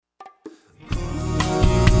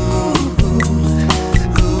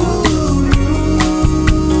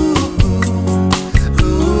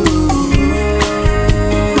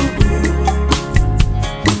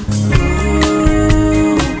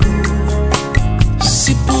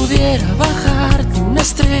pudiera bajarte una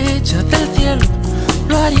estrella del cielo,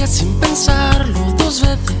 lo haría sin pensarlo dos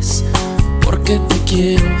veces, porque te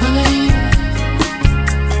quiero ahí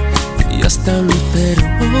y hasta un lucero.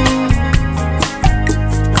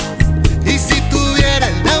 Y si tuviera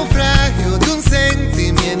el naufragio de un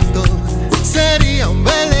sentimiento, sería un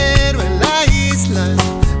velero en la isla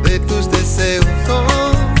de tus deseos,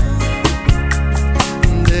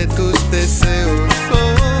 de tus deseos.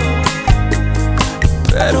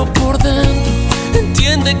 Pero por dentro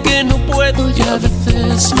entiende que no puedo y a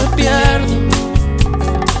veces me pierdo.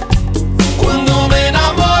 Cuando me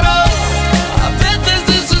enamoro, a veces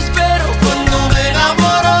desespero. Cuando me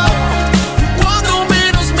enamoro, cuando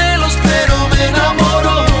menos me lo espero, me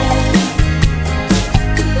enamoro.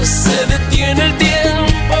 Se detiene el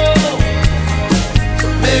tiempo,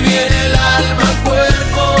 me viene el alma al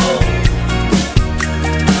cuerpo.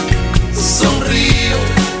 Sonrío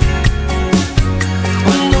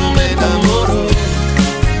cuando me enamoro.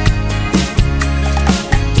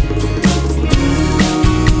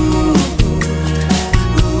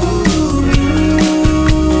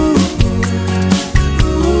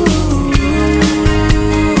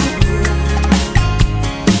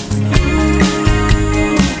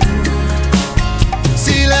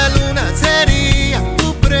 Si la luna sería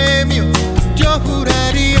tu premio, yo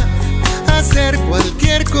juraría hacer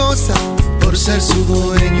cualquier cosa por ser su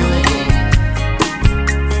dueño,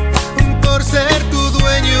 por ser tu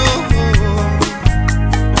dueño.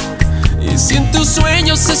 Y si en tus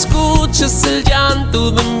sueños escuchas el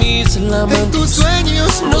llanto de mis lamentos, En tus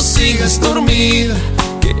sueños no sigas dormida,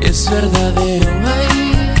 que es verdadero.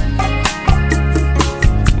 Ay,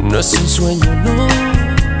 no es un sueño, no.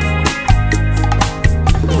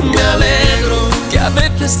 Me alegro que a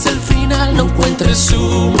veces el final no encuentre su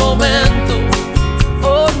momento.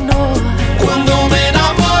 Oh no. Cuando me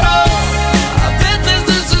enamoro, a veces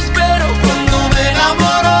desespero. Cuando me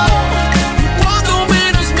enamoro, cuando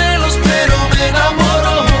menos me lo espero, me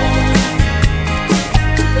enamoro.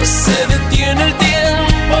 Se detiene el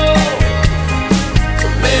tiempo,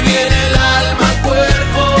 me viene el alma al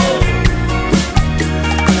cuerpo.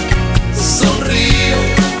 Sonrío,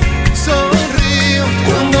 sonrío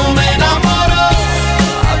cuando me enamoro,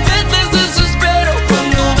 a veces desespero.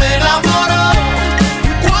 Cuando me enamoro,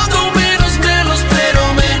 cuando menos me lo espero,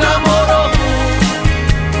 me enamoro.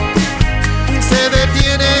 se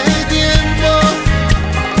detiene el tiempo,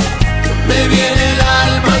 Me viene el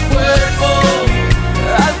alma al cuerpo,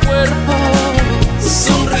 al cuerpo.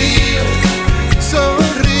 Sonrío,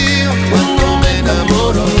 sonrío cuando me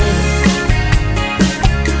enamoro.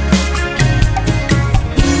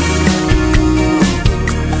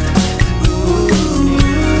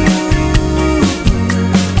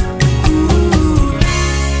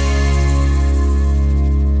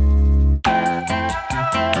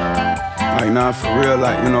 Like, nah, for real,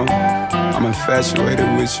 like, you know, I'm infatuated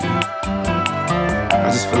with you.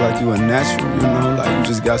 I just feel like you a natural, you know, like you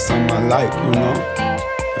just got something I like, you know.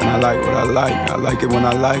 And I like what I like it when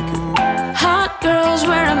I like it. Hot girls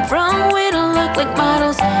where I'm from, we don't look like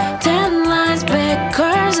models. Tan lines, big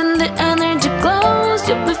curves, and the energy glows.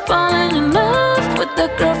 You'll be falling in love with the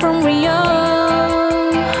girl from Rio.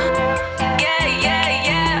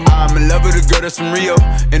 I'm in love with a girl that's from Rio.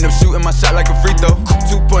 End up shooting my shot like a free throw.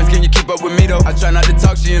 2 points, can you keep up with me though? I try not to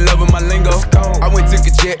talk, she in love with my lingo. I went took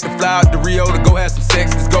a jet to fly out to Rio to go have some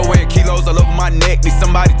sex. Let's go in kilos all over my neck. Need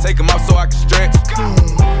somebody take them off so I can stretch.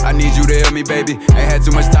 I need you to help me, baby. Ain't had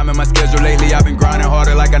too much time in my schedule lately. I've been grinding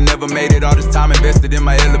harder like I never made it. All this time invested in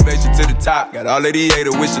my elevation to the top. Got all of the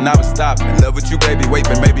haters wishing I would stop. In love with you, baby, wait,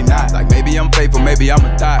 but maybe not. Like maybe I'm faithful, maybe I'm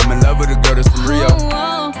a thot. I'm in love with a girl that's from Rio.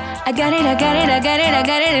 Oh, I got it, I got it, I got it, I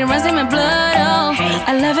got it. It runs in my blood, oh.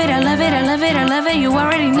 I love it, I love it, I love it, I love it. You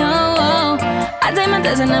already know, oh. I take my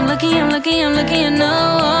test and I'm lucky, I'm lucky, I'm lucky, you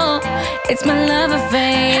know, oh. It's my love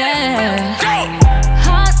affair, yeah.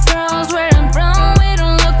 Hot girls where I'm from, we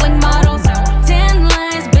don't look like models. Tan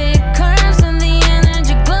lines, big curves, and the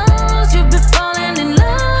energy glows. You'll be falling in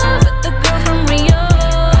love with the girl from Rio.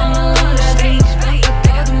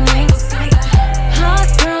 Hot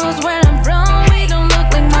girls where I'm from, we don't look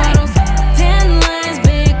like models. Tan lines,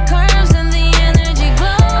 big curves, and the energy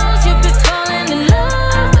glows. You'll be falling in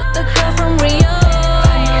love with the girl from Rio.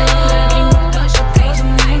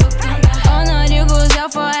 Oh no, you goes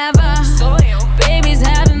out forever.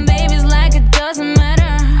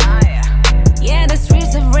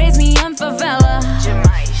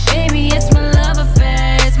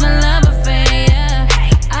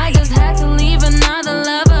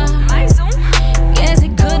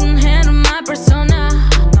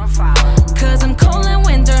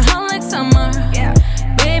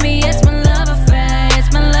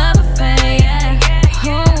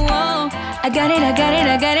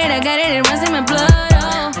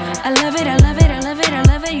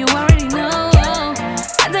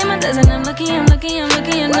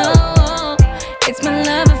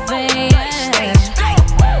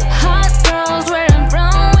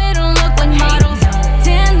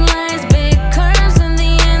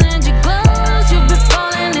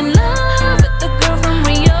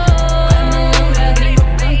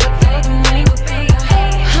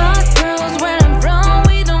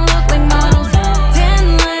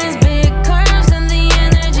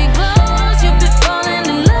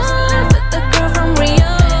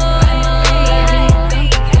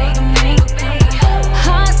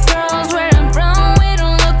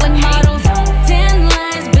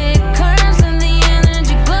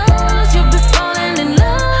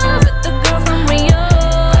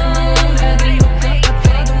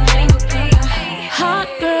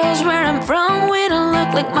 Cause where I'm from, we don't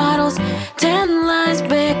look like models. 10 lines,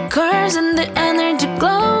 big curves, and the energy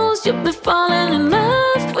glows. You'll be falling in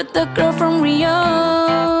love with the girl from Rio.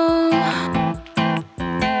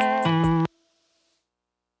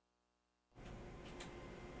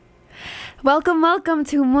 Welcome, welcome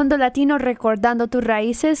to Mundo Latino Recordando Tus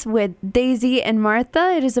Raíces with Daisy and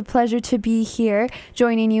Martha. It is a pleasure to be here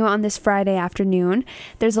joining you on this Friday afternoon.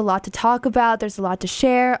 There's a lot to talk about, there's a lot to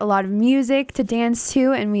share, a lot of music to dance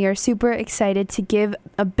to, and we are super excited to give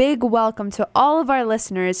a big welcome to all of our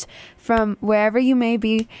listeners from wherever you may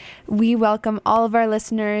be. We welcome all of our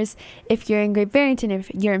listeners. If you're in Great Barrington, if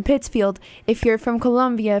you're in Pittsfield, if you're from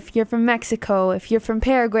Colombia, if you're from Mexico, if you're from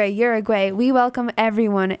Paraguay, Uruguay, we welcome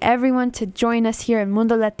everyone to join us here in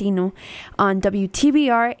Mundo Latino on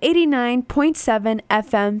WTBR 89.7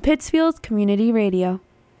 FM, Pittsfield Community Radio.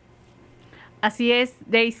 Así es,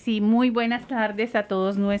 Daisy. Muy buenas tardes a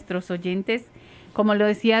todos nuestros oyentes. Como lo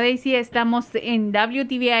decía Daisy, estamos en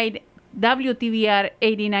WTBR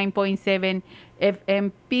 89.7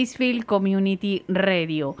 FM, Pittsfield Community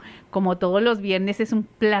Radio. Como todos los viernes, es un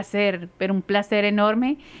placer, pero un placer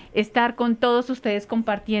enorme estar con todos ustedes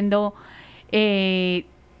compartiendo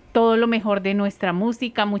todo lo mejor de nuestra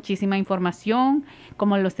música, muchísima información,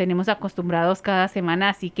 como los tenemos acostumbrados cada semana,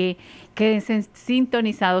 así que quédense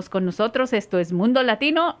sintonizados con nosotros. Esto es Mundo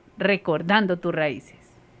Latino, recordando tus raíces.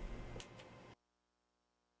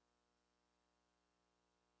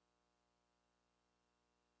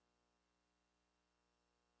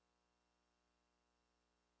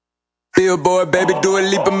 Billboard, baby, do a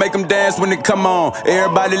leap and make them dance when they come on.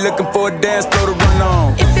 Everybody looking for a dance floor to run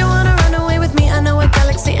on. If you wanna run away with me, I know a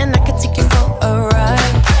galaxy and I can take you for a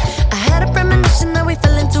ride. I had a premonition that we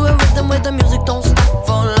fell into a rhythm where the music don't stop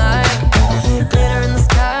for life. Glitter in the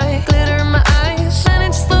sky, glitter in my eyes,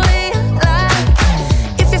 shining just the way I like.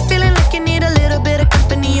 If you're feeling like you need a little bit of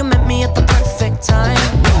company, you met me at the perfect time.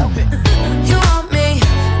 You want me,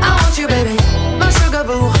 I want you, baby, my sugar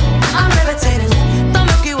boo, I'm levitating.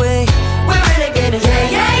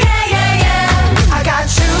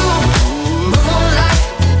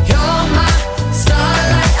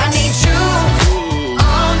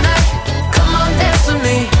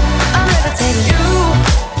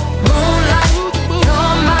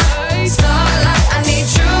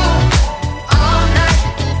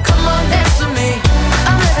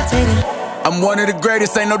 I'm one of the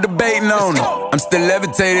greatest, ain't no debating on it. I'm still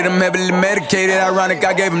levitated, I'm heavily medicated. Ironic,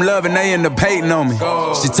 I gave him love and they end up hating on me.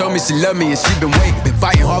 She told me she loved me and she been waiting. Been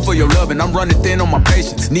fighting hard for your love and I'm running thin on my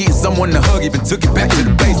patience. Needing someone to hug, even took it back to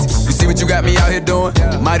the basics. You see what you got me out here doing?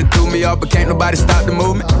 Might have threw me off, but can't nobody stop the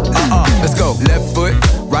movement. Let's go. Left foot,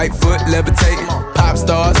 right foot, levitating. Pop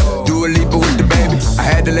stars, do a leap with the baby. I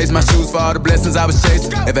had to lace my shoes for all the blessings I was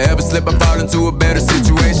chasing. If I ever slip, I fall into a better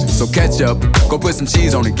situation. So catch up, go put some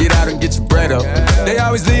cheese on it, get out and get your bread up. They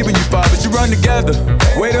always leave when you fall, but you run together.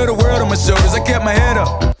 Weight of the world on my shoulders, I kept my head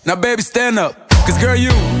up. Now baby, stand up, cause girl, you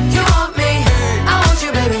want me, I want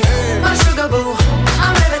you, baby, my sugar boo,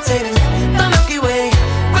 I'm levitating, the Milky Way,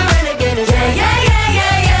 we're renegading, yeah, yeah, yeah,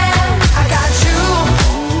 yeah, yeah. I got you,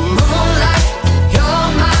 moonlight, you're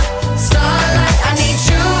my starlight, I need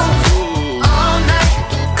you all night,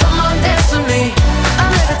 come on dance with me, I'm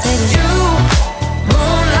levitating. You,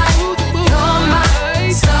 moonlight, you're my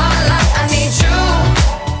starlight, I need you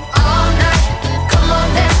all night, come on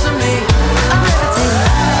dance with me, I'm levitating.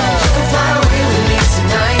 You can fly away with me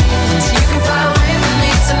tonight, so you can fly away with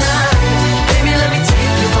me tonight. Baby, let me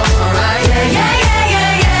take you for a ride. Yeah, yeah, yeah,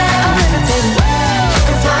 yeah, yeah. I'm levitating. You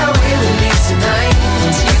can fly away with me tonight,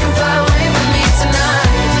 so you can fly away with me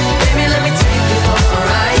tonight. Baby, let me take you for a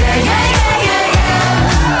ride. Yeah, yeah, yeah, yeah,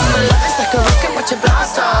 yeah. My love is like a rocket, watch it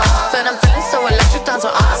blast off, and I'm feeling so electric, that's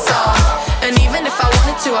what I saw. And even if I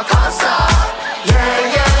wanted to, I can't stop. Yeah,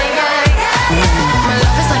 yeah, yeah, yeah. My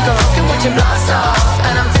love is like a rocket, watch it blast off,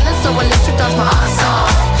 and I'm feeling so electric, that's my ass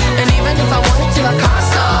off. And even if I wanted to, I can't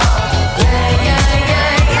stop. Yeah, yeah,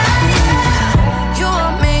 yeah, yeah. You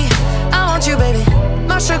want me, I want you, baby,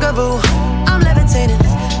 my sugar boo, I'm levitating,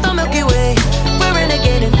 the Milky Way, we're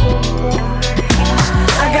renegading.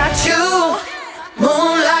 I got you,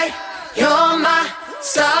 moonlight, you're my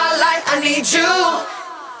starlight, I need you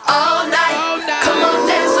all night, come on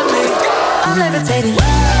dance with me, I'm levitating. You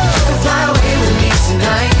can fly away with me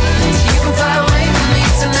tonight, so you can fly away with me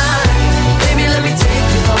tonight. Baby, let me take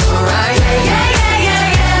you for a ride. Yeah, yeah, yeah,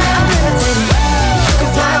 yeah, yeah. I'm levitating. You can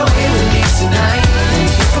fly away with me tonight,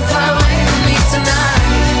 you can fly away with me tonight.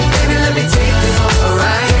 Baby, let me take you for a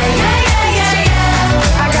ride. Yeah, yeah, yeah, yeah,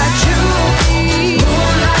 yeah. I got you,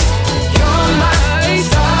 moonlight, you're my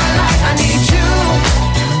starlight, I need you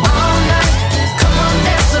all night, come on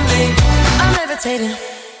dance with me, I'm levitating.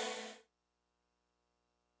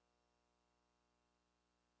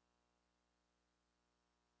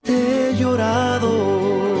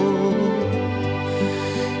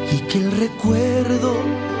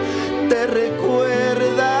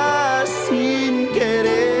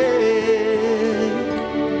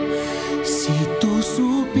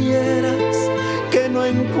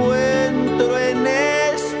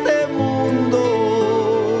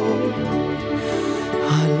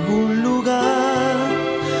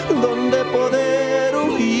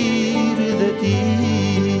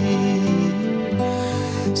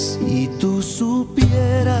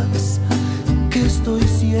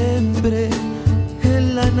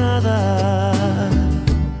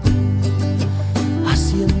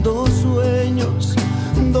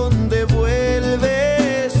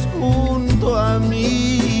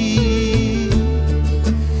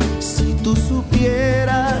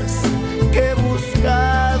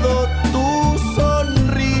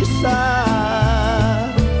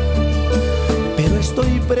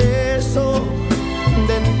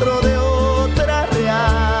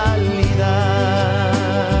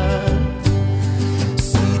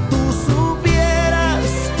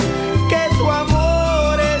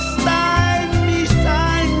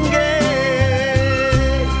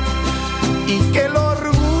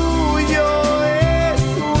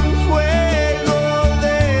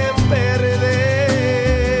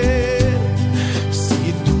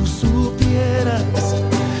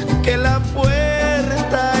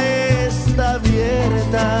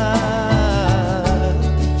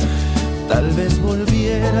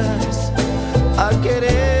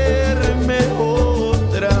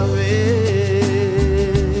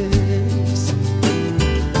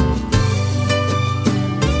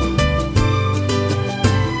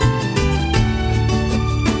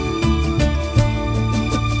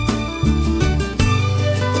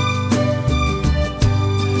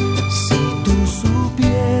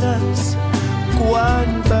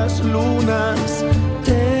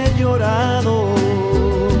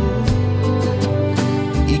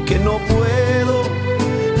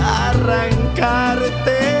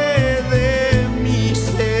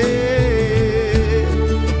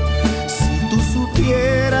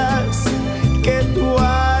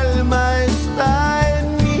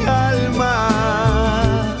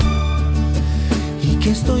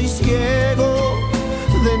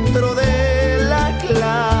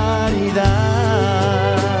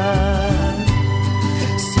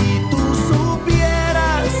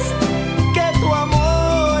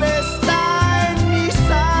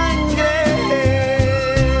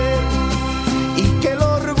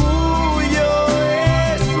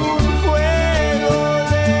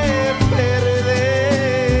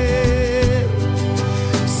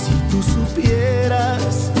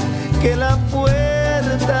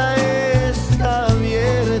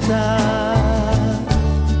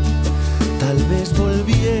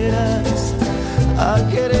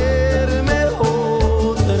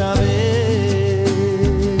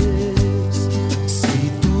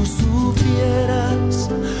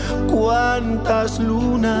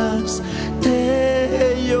 lunas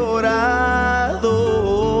te he llorado.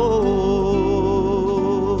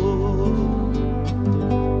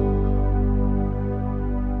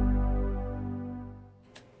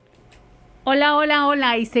 Hola, hola,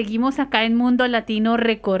 hola, y seguimos acá en Mundo Latino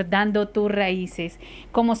recordando tus raíces.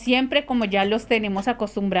 Como siempre, como ya los tenemos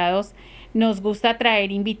acostumbrados, nos gusta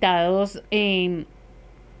traer invitados que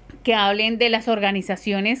hablen de las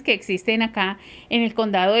organizaciones que existen acá en el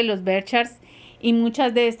condado de los Berkshires, y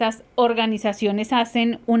muchas de estas organizaciones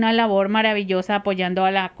hacen una labor maravillosa apoyando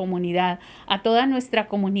a la comunidad, a toda nuestra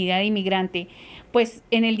comunidad inmigrante. Pues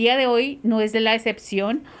en el día de hoy no es de la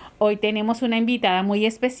excepción. Hoy tenemos una invitada muy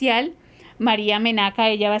especial, María Menaca.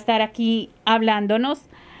 Ella va a estar aquí hablándonos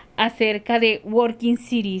acerca de Working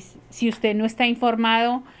Cities. Si usted no está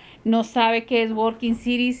informado, no sabe qué es Working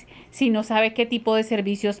Cities, si no sabe qué tipo de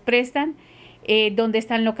servicios prestan, dónde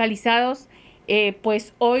están localizados,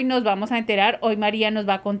 pues hoy nos vamos a enterar. Hoy María nos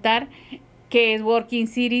va a contar qué es Working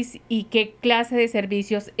Cities y qué clase de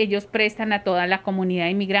servicios ellos prestan a toda la comunidad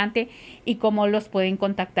inmigrante y cómo los pueden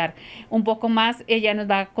contactar. Un poco más, ella nos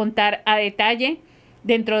va a contar a detalle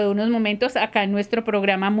dentro de unos momentos acá en nuestro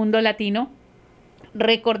programa Mundo Latino,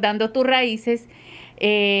 recordando tus raíces.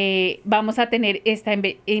 Vamos a tener esta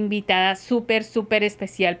invitada súper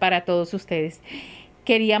especial para todos ustedes.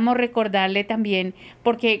 Queríamos recordarle también,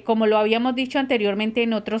 porque como lo habíamos dicho anteriormente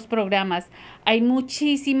en otros programas, hay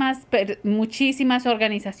muchísimas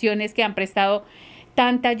organizaciones que han prestado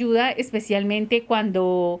tanta ayuda, especialmente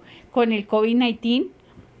cuando con el COVID-19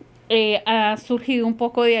 ha surgido un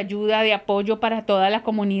poco de ayuda, de apoyo para toda la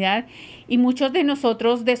comunidad, y muchos de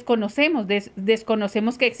nosotros desconocemos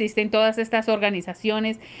que existen todas estas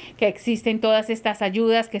organizaciones, que existen todas estas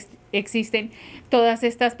ayudas, que existen todas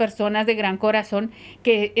estas personas de gran corazón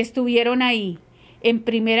que estuvieron ahí en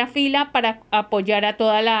primera fila para apoyar a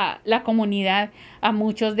toda la comunidad, a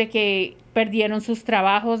muchos de que perdieron sus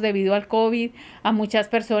trabajos debido al COVID, a muchas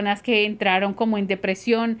personas que entraron como en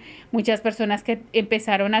depresión, muchas personas que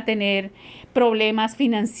empezaron a tener problemas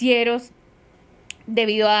financieros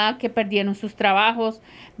debido a que perdieron sus trabajos,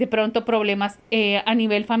 de pronto problemas a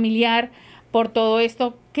nivel familiar, por todo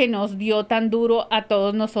esto que nos dio tan duro a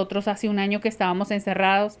todos nosotros hace un año que estábamos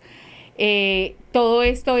encerrados. Todo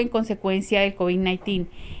esto en consecuencia del COVID-19,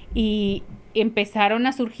 y empezaron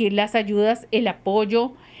a surgir las ayudas, el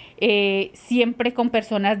apoyo, siempre con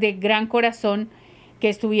personas de gran corazón que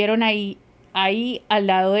estuvieron ahí al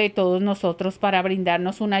lado de todos nosotros para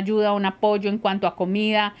brindarnos una ayuda, un apoyo en cuanto a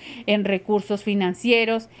comida, en recursos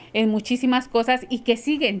financieros, en muchísimas cosas, y que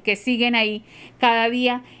siguen ahí cada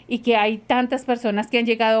día, y que hay tantas personas que han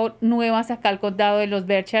llegado nuevas acá al condado de los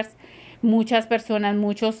Berkshires, muchas personas,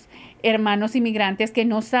 muchos hermanos inmigrantes que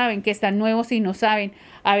no saben, que están nuevos y no saben,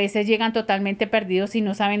 a veces llegan totalmente perdidos y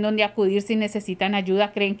no saben dónde acudir si necesitan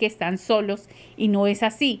ayuda, creen que están solos, y no es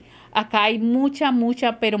así. Acá hay mucha,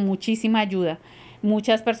 pero muchísima ayuda.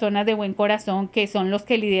 Muchas personas de buen corazón que son los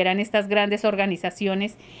que lideran estas grandes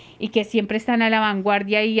organizaciones y que siempre están a la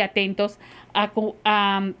vanguardia y atentos a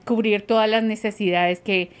cubrir todas las necesidades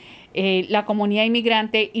que la comunidad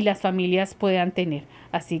inmigrante y las familias puedan tener.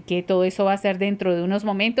 Así que todo eso va a ser dentro de unos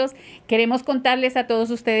momentos. Queremos contarles a todos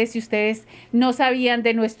ustedes, si ustedes no sabían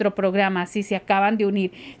de nuestro programa, si se acaban de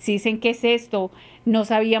unir, si dicen ¿qué es esto? No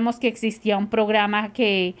sabíamos que existía un programa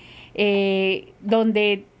que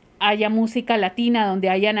donde haya música latina, donde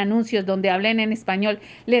hayan anuncios, donde hablen en español.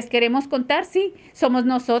 Les queremos contar, sí, somos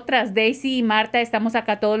nosotras, Daisy y Marta, estamos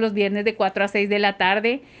acá todos los viernes de 4 a 6 de la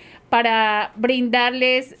tarde para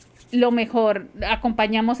brindarles lo mejor.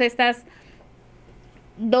 Acompañamos estas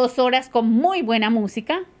 2 horas con muy buena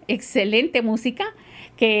música, excelente música,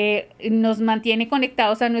 que nos mantiene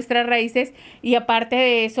conectados a nuestras raíces, y aparte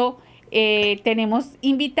de eso, tenemos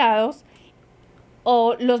invitados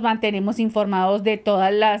o los mantenemos informados de todos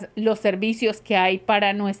los servicios que hay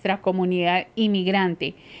para nuestra comunidad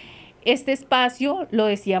inmigrante. Este espacio, lo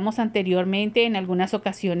decíamos anteriormente en algunas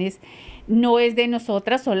ocasiones, no es de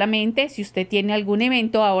nosotras solamente. Si usted tiene algún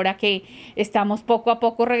evento, ahora que estamos poco a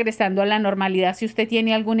poco regresando a la normalidad, si usted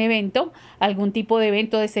tiene algún evento, algún tipo de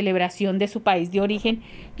evento de celebración de su país de origen,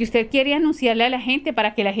 que usted quiere anunciarle a la gente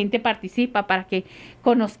para que la gente participe, para que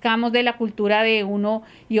conozcamos de la cultura de uno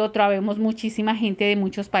y otro. Habemos muchísima gente de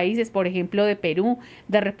muchos países, por ejemplo, de Perú,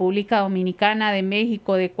 de República Dominicana, de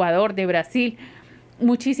México, de Ecuador, de Brasil,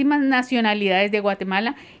 muchísimas nacionalidades, de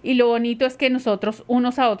Guatemala, y lo bonito es que nosotros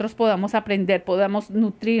unos a otros podamos aprender, podamos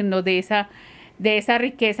nutrirnos de esa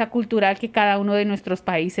riqueza cultural que cada uno de nuestros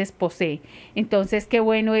países posee. Entonces, qué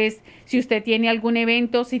bueno es si usted tiene algún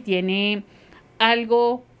evento, si tiene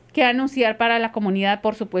algo que anunciar para la comunidad.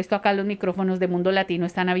 Por supuesto, acá los micrófonos de Mundo Latino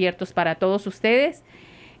están abiertos para todos ustedes.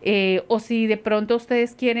 O si de pronto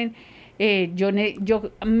ustedes quieren, yo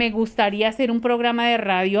me gustaría hacer un programa de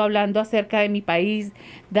radio hablando acerca de mi país,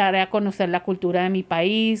 dar a conocer la cultura de mi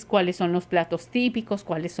país, cuáles son los platos típicos,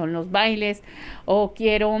 cuáles son los bailes, o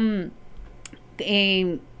quiero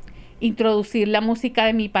introducir la música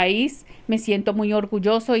de mi país. Me siento muy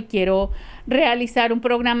orgulloso y quiero realizar un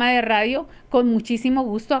programa de radio con muchísimo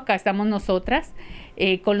gusto. Acá estamos nosotras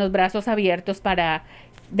con los brazos abiertos para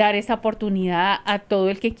dar esa oportunidad a todo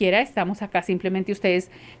el que quiera. Estamos acá, simplemente ustedes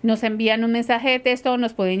nos envían un mensaje de texto o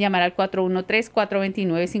nos pueden llamar al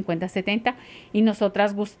 413-429-5070 y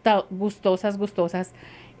nosotras gustosas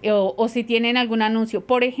o si tienen algún anuncio,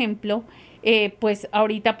 por ejemplo, pues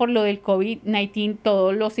ahorita por lo del COVID-19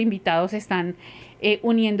 todos los invitados están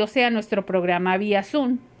uniéndose a nuestro programa vía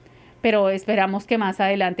Zoom, pero esperamos que más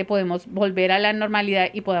adelante podemos volver a la normalidad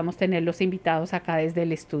y podamos tener los invitados acá desde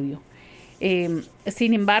el estudio.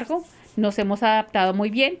 Sin embargo, nos hemos adaptado muy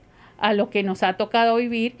bien a lo que nos ha tocado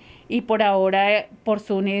vivir y por ahora por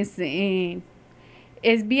Zoom es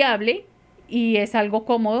viable y es algo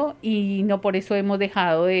cómodo y no por eso hemos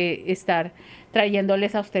dejado de estar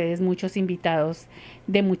trayéndoles a ustedes muchos invitados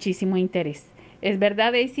de muchísimo interés. ¿Es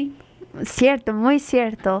verdad, Daisy? Cierto, muy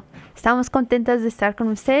cierto. Estamos contentas de estar con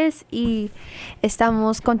ustedes y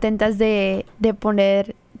estamos contentas de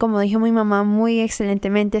poner, como dijo mi mamá muy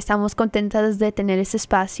excelentemente, estamos contentas de tener este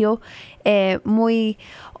espacio, muy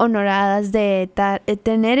honoradas de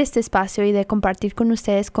tener este espacio y de compartir con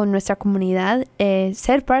ustedes, con nuestra comunidad,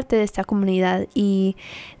 ser parte de esta comunidad y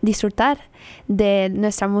disfrutar de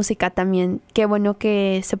nuestra música también. Qué bueno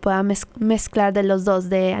que se pueda mezclar de los dos,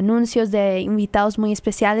 de anuncios, de invitados muy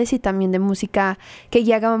especiales y también de música que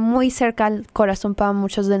llega muy cerca al corazón para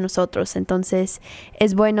muchos de nosotros. Entonces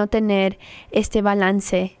es bueno tener este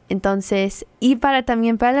balance. Entonces, y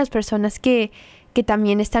también para las personas que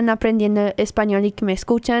también están aprendiendo español y que me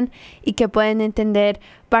escuchan y que pueden entender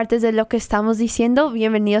partes de lo que estamos diciendo,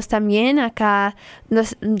 bienvenidos también acá.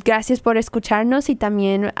 Gracias por escucharnos y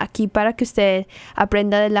también aquí para que usted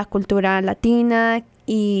aprenda de la cultura latina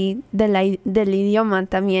y del idioma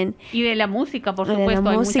también. Y de la música, por supuesto.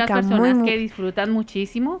 Hay muchas personas que disfrutan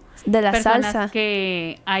muchísimo. De la personas salsa.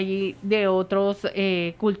 Que hay de otras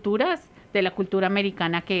culturas, de la cultura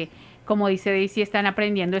americana que, como dice Daisy, están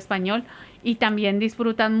aprendiendo español y también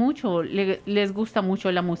disfrutan mucho, les gusta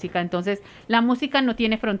mucho la música. Entonces, la música no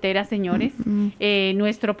tiene fronteras, señores.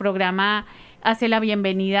 Nuestro programa hace la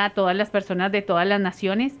bienvenida a todas las personas de todas las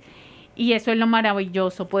naciones y eso es lo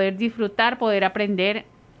maravilloso, poder disfrutar, poder aprender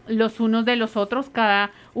los unos de los otros. Cada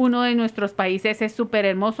uno de nuestros países es súper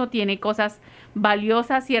hermoso, tiene cosas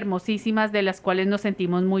valiosas y hermosísimas de las cuales nos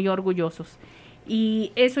sentimos muy orgullosos.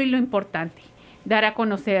 Y eso es lo importante, dar a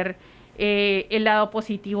conocer el lado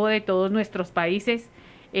positivo de todos nuestros países.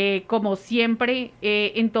 Como siempre,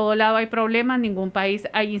 en todo lado hay problemas, en ningún país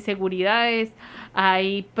hay inseguridades,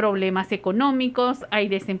 hay problemas económicos, hay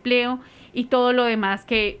desempleo y todo lo demás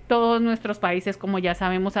que todos nuestros países, como ya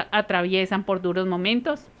sabemos, atraviesan por duros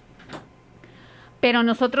momentos. Pero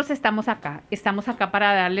nosotros estamos acá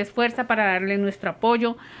para darles fuerza, para darles nuestro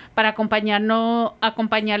apoyo, para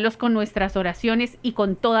acompañarlos con nuestras oraciones y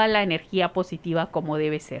con toda la energía positiva como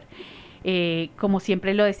debe ser. Como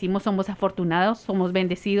siempre lo decimos, somos afortunados, somos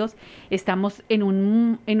bendecidos, estamos en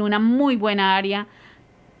una muy buena área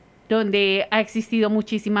donde ha existido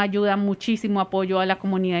muchísima ayuda, muchísimo apoyo a la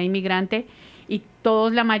comunidad inmigrante y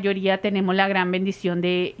todos, la mayoría, tenemos la gran bendición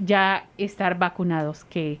de ya estar vacunados,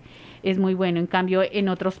 que es muy bueno. En cambio, en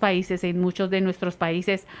otros países, en muchos de nuestros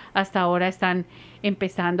países, hasta ahora están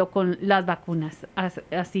empezando con las vacunas.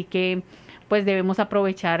 Así que, pues debemos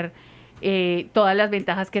aprovechar todas las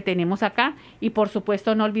ventajas que tenemos acá y, por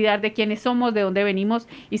supuesto, no olvidar de quiénes somos, de dónde venimos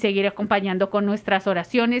y seguir acompañando con nuestras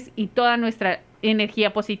oraciones y toda nuestra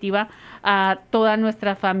energía positiva a todas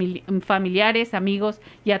nuestras familiares, amigos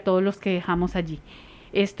y a todos los que dejamos allí.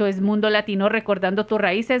 Esto es Mundo Latino, recordando tus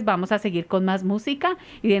raíces. Vamos a seguir con más música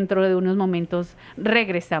y dentro de unos momentos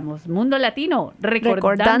regresamos. Mundo Latino,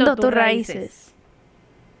 recordando tus raíces.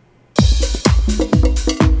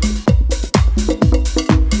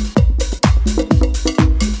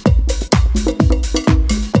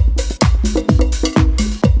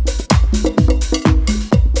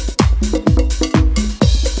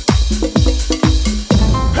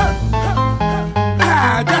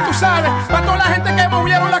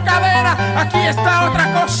 Aquí está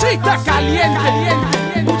otra cosita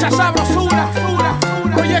caliente, mucha sabrosura.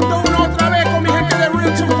 Proyecto uno otra vez con mi gente de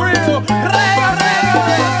Real to Real. Rega.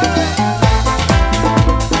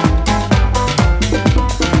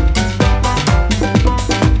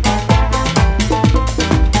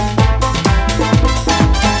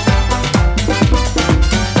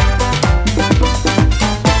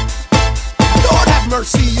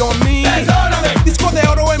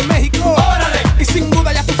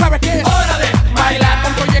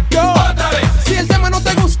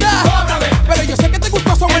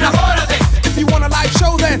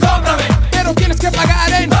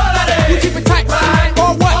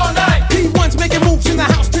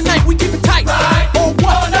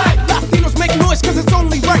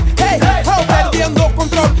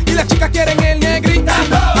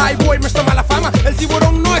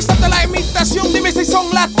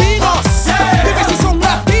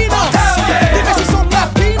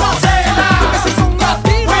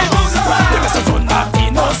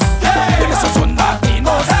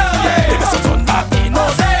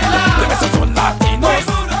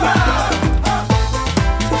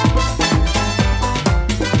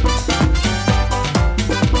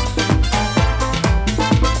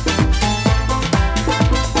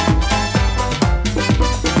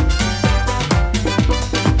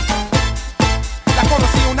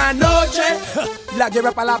 la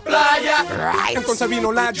llevé para la playa. Entonces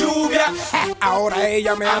vino la lluvia. Ahora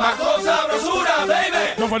ella me ama. Con sabrosura, baby.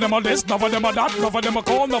 None of them are this, none of them are that, none of them are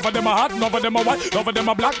cold, none of them are hot, none of them are white, none of them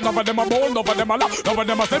are black, none of them are bold, none of them are loud, none of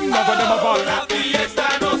them are slim, none of them are fat. La fiesta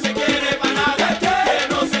no se quiere para nada, que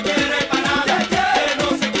no se quiere para nada, que no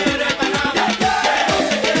se quiere para nada, que no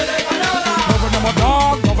se quiere para nada. None of them are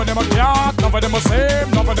dark, none of them are cat, none of them are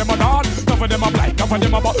same, none of them are not, none of them are blind, none of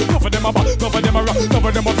them are bad, none of them are bad, none of them are rock, none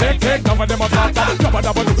of them are fake, none of them are flat, dabba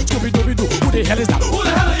dabba do, Scooby Dooby Doo. Who the hell is that? Who the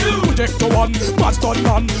hell are you? Project one, Boston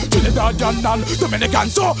man, Trinidad and Dominican.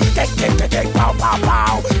 So, get, pow, pow,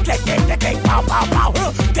 pow. Get, pow, pow, pow.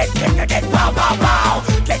 Get, pow, pow, pow.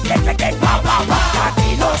 Get, pow, pow, pow.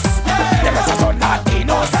 Latinos, de besos son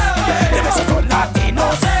latinos. De besos son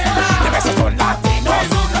latinos. De besos son latinos.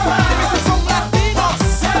 De besos son latinos.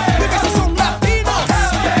 De besos son latinos.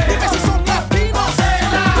 De besos son latinos.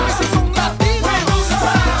 De besos son latinos.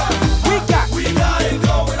 We got it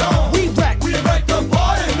going on. We wreck the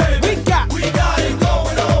party, baby. We got it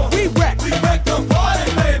going on. We wreck the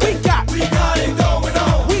party, baby. We got it going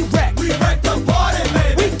on. We wreck the party,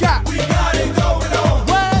 baby. We got it going on.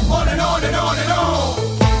 What? On and on and on and on.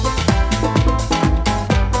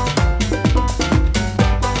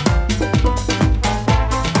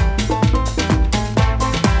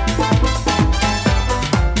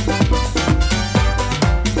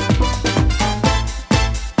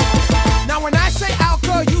 Now when I say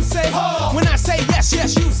alcohol, you say Ho. When I say yes,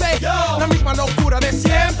 yes, you say Yo. La misma locura de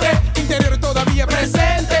siempre, interior todavía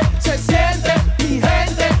presente. Se siente, mi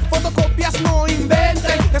gente, fotocopias no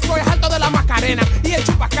inventen. Estoy alto de la Macarena y el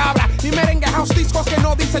chupacabra y merengue house discos que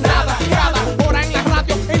no dicen nada. Cada hora en la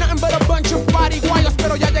radio ain't nothing but a bunch of pariguayos,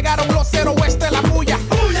 pero ya llegaron los cero oeste, la bulla.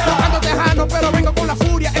 Tocando tejano, pero vengo con la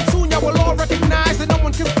furia. El sueña will all recognize that no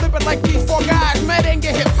one can flip it like these four guys. Merengue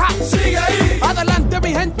hip hop, Sigue ahí. adelante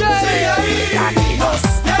mi gente. Sigue ahí. Latinos,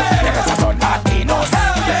 de besos son latinos.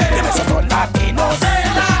 De besos son latinos.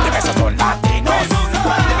 De besos son latinos. De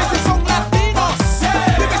veces son latinos.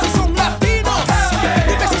 De veces son latinos.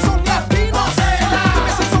 De veces son latinos. De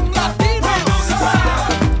veces son latinos.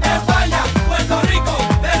 España, Puerto Rico,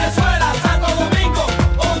 Venezuela, Santo Domingo,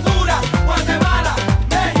 Honduras, Guatemala,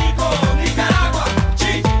 México, Nicaragua,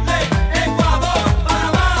 Chile, Ecuador,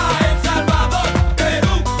 Panamá, El Salvador,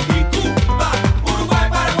 Perú y Cuba, Uruguay,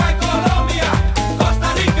 Paraguay, Colombia, Costa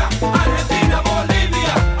Rica, Argentina,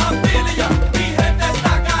 Bolivia, Antillas, mi gente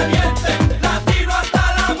está caliente, latino hasta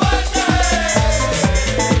la muerte.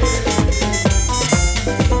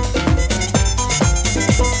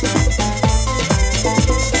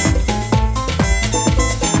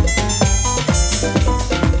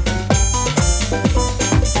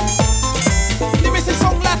 Dime si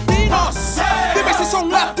son latinos. Dime si son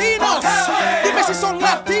latinos. Dime si son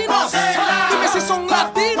latinos. Dime si son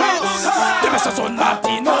latinos. De besos son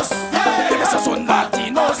latinos. De besos son latinos. De besos son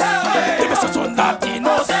latinos. De besos son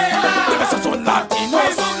latinos. Dime si son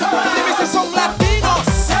latinos. Dime si son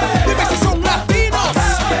latinos. Dime si son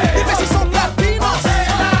latinos. Dime si son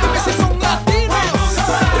latinos.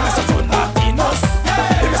 De besos son latinos.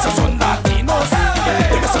 De besos son latinos.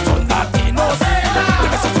 De besos son latinos. De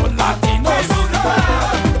besos son latinos.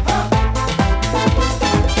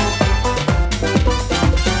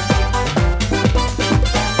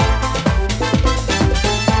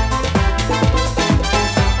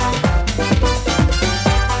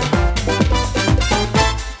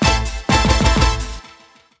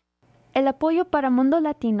 El apoyo para Mundo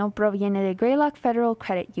Latino proviene de Greylock Federal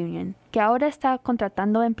Credit Union, que ahora está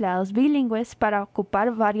contratando empleados bilingües para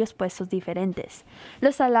ocupar varios puestos diferentes.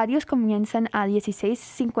 Los salarios comienzan a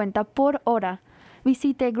 $16.50 por hora.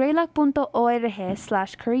 Visite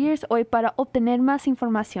greylock.org/careers hoy para obtener más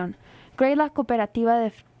información. Greylock Cooperativa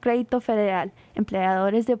de Crédito Federal,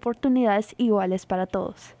 empleadores de oportunidades iguales para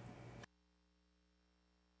todos.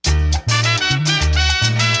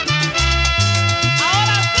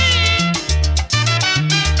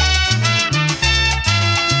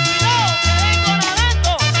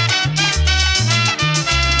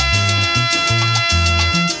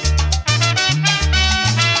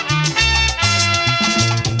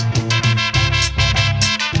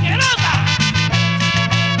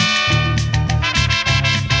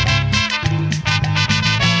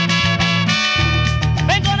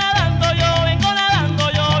 Vengo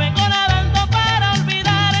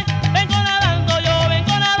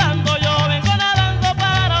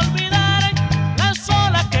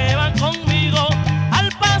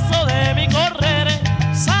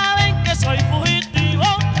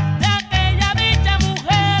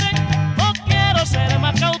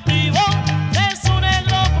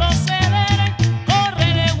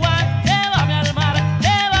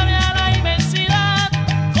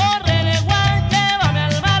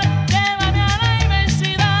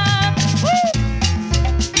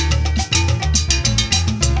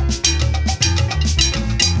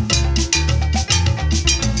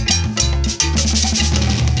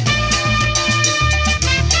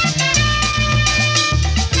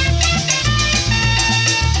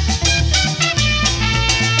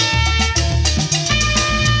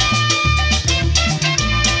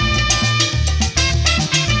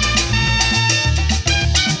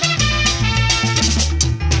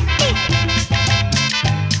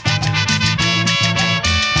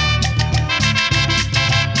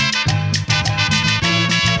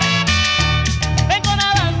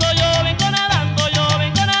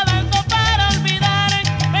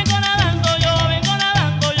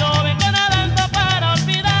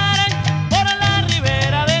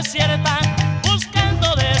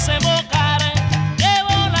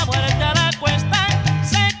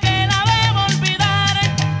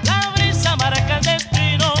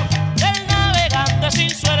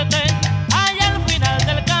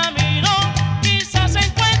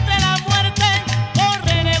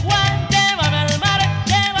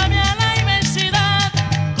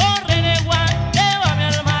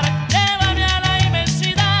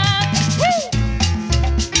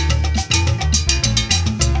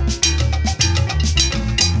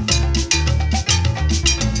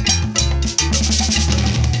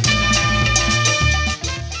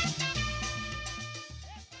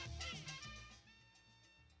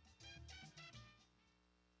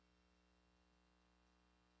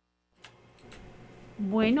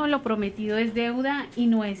Bueno, lo prometido es deuda y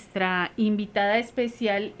nuestra invitada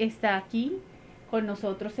especial está aquí con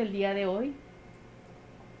nosotros el día de hoy.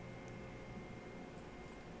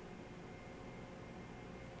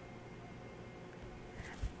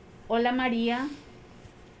 Hola María.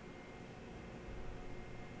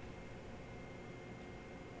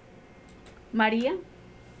 María,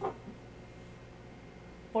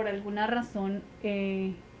 por alguna razón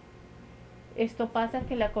esto pasa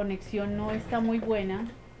que la conexión no está muy buena,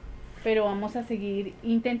 pero vamos a seguir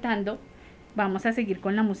intentando, vamos a seguir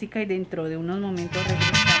con la música y dentro de unos momentos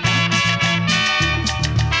regresamos.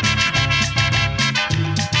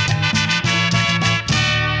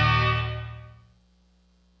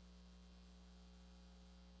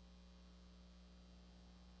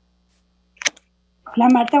 Hola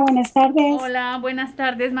Marta, buenas tardes. Hola, buenas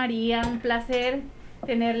tardes María, un placer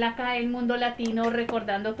tenerla acá en Mundo Latino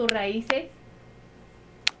recordando tus raíces.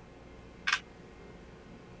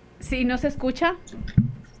 ¿Sí nos escucha?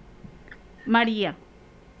 María.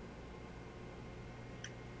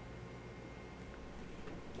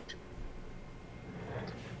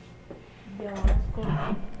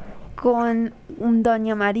 Con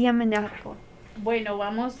doña María Menaco. Bueno,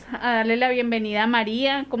 vamos a darle la bienvenida a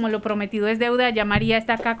María, como lo prometido es deuda, ya María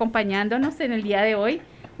está acá acompañándonos en el día de hoy.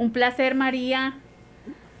 Un placer, María.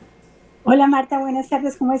 Hola Marta, buenas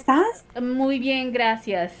tardes, ¿cómo estás? Muy bien,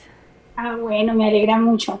 gracias. Bueno, me alegra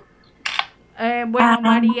mucho.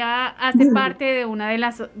 María hace parte de una de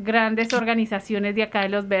las grandes organizaciones de acá de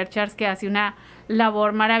los Berkshires que hace una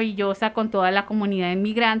labor maravillosa con toda la comunidad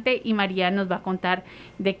inmigrante y María nos va a contar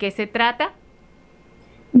de qué se trata.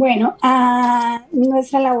 Bueno,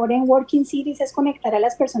 nuestra labor en Working Cities es conectar a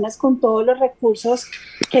las personas con todos los recursos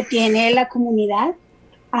que tiene la comunidad.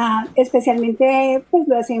 Especialmente pues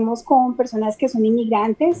lo hacemos con personas que son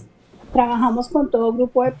inmigrantes. Trabajamos con todo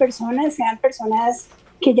grupo de personas, sean personas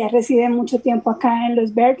que ya residen mucho tiempo acá en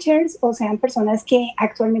los Berkshires o sean personas que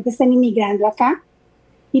actualmente estén inmigrando acá.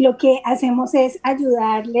 Y lo que hacemos es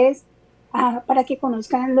ayudarles para que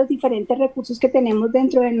conozcan los diferentes recursos que tenemos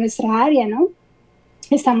dentro de nuestra área, ¿no?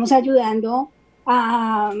 Estamos ayudando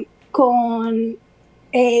con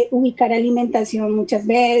ubicar alimentación muchas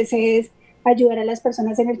veces, ayudar a las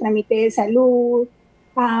personas en el trámite de salud,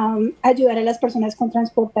 ayudar a las personas con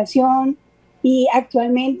transportación y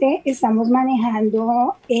actualmente estamos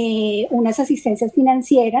manejando unas asistencias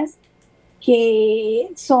financieras que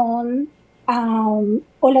son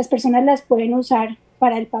o las personas las pueden usar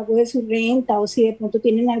para el pago de su renta o si de pronto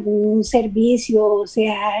tienen algún servicio, o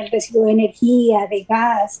sea, el recibo de energía, de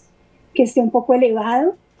gas, que esté un poco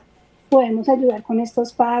elevado, podemos ayudar con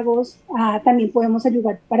estos pagos. También podemos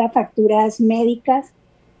ayudar para facturas médicas.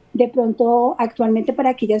 De pronto, actualmente para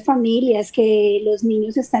aquellas familias que los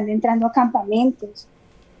niños están entrando a campamentos,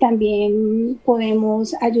 también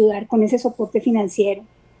podemos ayudar con ese soporte financiero.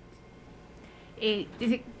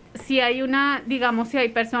 Si hay si hay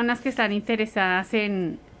personas que están interesadas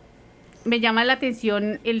me llama la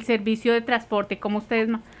atención el servicio de transporte, ¿cómo ustedes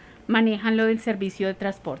manejan lo del servicio de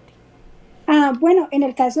transporte? Bueno, en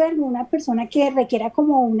el caso de alguna persona que requiera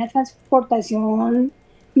como una transportación,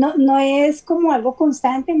 no es como algo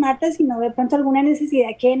constante, Marta, sino de pronto alguna necesidad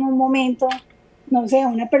que en un momento, no sé,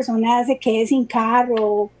 una persona se quede sin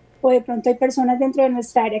carro o de pronto hay personas dentro de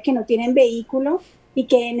nuestra área que no tienen vehículo y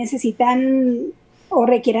que necesitan o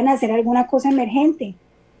requieran hacer alguna cosa emergente.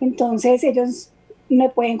 Entonces ellos me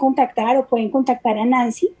pueden contactar o pueden contactar a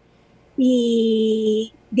Nancy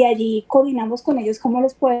y de allí coordinamos con ellos cómo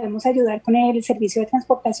les podemos ayudar con el servicio de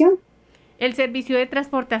transportación. El servicio de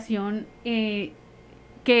transportación,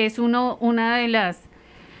 que es una de las,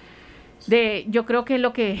 yo creo que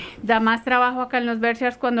lo que da más trabajo acá en los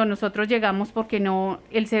Berkshires cuando nosotros llegamos, porque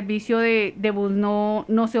el servicio de bus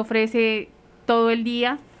no se ofrece todo el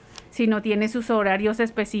día, sino tiene sus horarios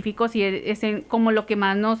específicos y es como lo que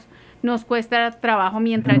más nos cuesta trabajo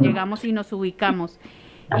mientras llegamos y nos ubicamos.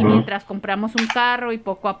 Y mientras compramos un carro y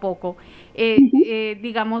poco a poco,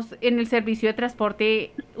 digamos, en el servicio de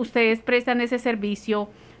transporte, ¿ustedes prestan ese servicio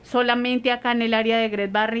solamente acá en el área de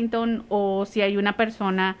Great Barrington o si hay una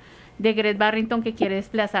persona de Great Barrington que quiere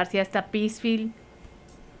desplazarse hasta Peacefield?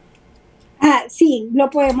 Sí, lo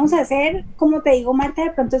podemos hacer, como te digo, Marta,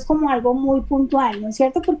 de pronto es como algo muy puntual, ¿no es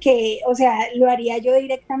cierto? Porque, o sea, lo haría yo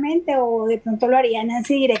directamente o de pronto lo haría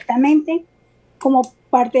Nancy directamente, como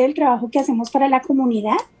parte del trabajo que hacemos para la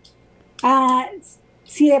comunidad.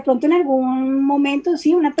 Si de pronto en algún momento,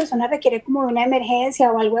 sí, una persona requiere como de una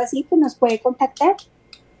emergencia o algo así, pues nos puede contactar.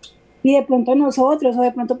 Y de pronto nosotros, o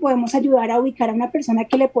de pronto podemos ayudar a ubicar a una persona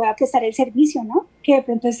que le pueda prestar el servicio, ¿no? Que de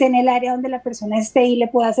pronto esté en el área donde la persona esté y le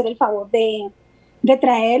pueda hacer el favor de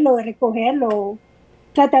traerlo, de recogerlo,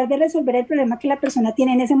 tratar de resolver el problema que la persona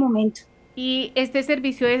tiene en ese momento. Y este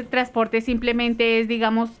servicio de transporte simplemente es,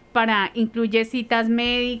 digamos, incluye citas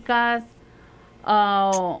médicas,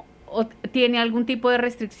 o tiene algún tipo de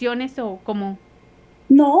restricciones o cómo.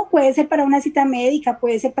 No, puede ser para una cita médica,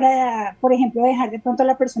 puede ser para, por ejemplo, dejar de pronto a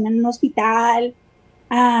la persona en un hospital,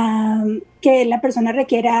 que la persona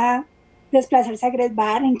requiera desplazarse a Great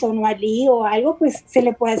Barrington o allí o algo, pues se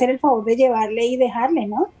le puede hacer el favor de llevarle y dejarle,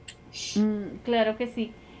 ¿no? Claro que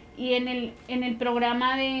sí. Y en el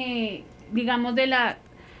programa de, digamos, de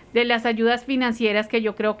las ayudas financieras, que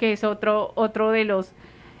yo creo que es otro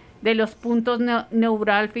de los puntos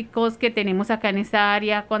neurálgicos que tenemos acá en esta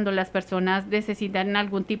área, cuando las personas necesitan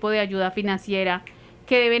algún tipo de ayuda financiera,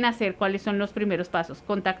 ¿qué deben hacer? ¿Cuáles son los primeros pasos?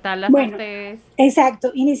 ¿Contactarlas a ustedes?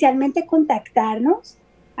 Exacto, inicialmente contactarnos.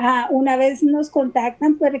 Una vez nos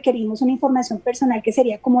contactan, pues requerimos una información personal que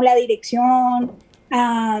sería como la dirección,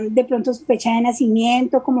 de pronto su fecha de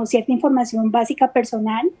nacimiento, como cierta información básica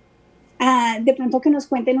personal. De pronto que nos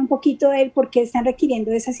cuenten un poquito del por qué están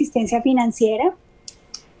requiriendo esa asistencia financiera.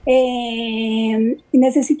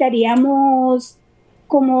 Necesitaríamos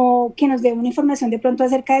como que nos dé una información de pronto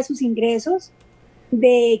acerca de sus ingresos,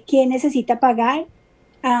 de qué necesita pagar.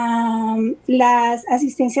 Las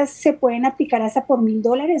asistencias se pueden aplicar hasta por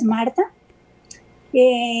 $1,000, Marta.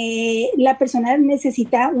 La persona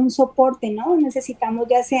necesita un soporte, ¿no? Necesitamos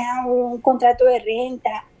ya sea un contrato de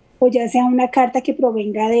renta o ya sea una carta que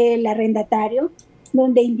provenga del arrendatario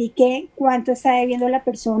donde indique cuánto está debiendo la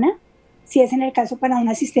persona. Si es en el caso para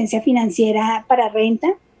una asistencia financiera para renta,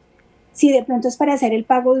 si de pronto es para hacer el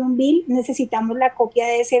pago de un bill, necesitamos la copia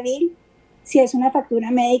de ese bill. Si es una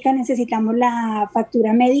factura médica, necesitamos la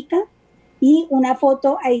factura médica y una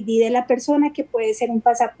foto ID de la persona, que puede ser un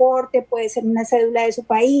pasaporte, puede ser una cédula de su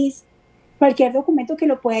país, cualquier documento que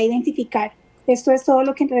lo pueda identificar. Esto es todo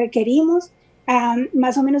lo que requerimos.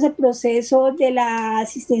 Más o menos el proceso de la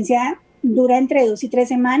asistencia dura entre 2 y 3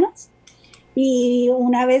 semanas. Y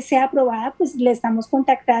una vez sea aprobada, pues le estamos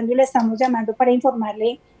contactando y le estamos llamando para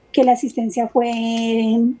informarle que la asistencia fue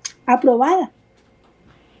aprobada.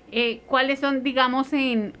 ¿Cuáles son, digamos,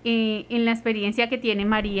 en la experiencia que tiene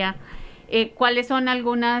María, cuáles son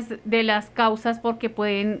algunas de las causas por que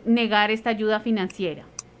pueden negar esta ayuda financiera?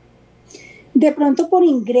 De pronto por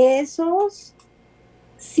ingresos,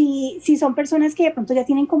 si son personas que de pronto ya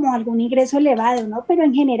tienen como algún ingreso elevado, ¿no? Pero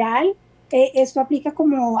en general esto aplica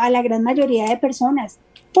como a la gran mayoría de personas,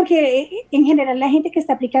 porque en general la gente que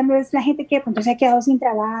está aplicando es la gente que de pronto se ha quedado sin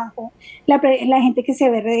trabajo, la gente que se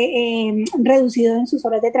ve reducido en sus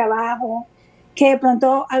horas de trabajo, que de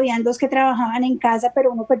pronto habían 2 que trabajaban en casa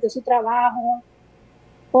pero uno perdió su trabajo,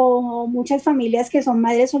 o muchas familias que son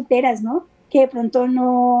madres solteras, ¿no? Que de pronto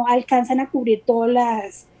no alcanzan a cubrir todos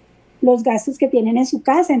los gastos que tienen en su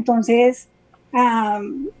casa, entonces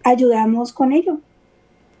ayudamos con ello.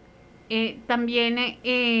 También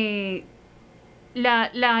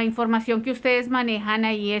la información que ustedes manejan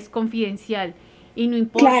ahí es confidencial y no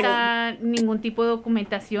importa ningún tipo de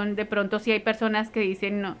documentación. De pronto si hay personas que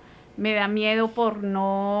dicen, no, me da miedo por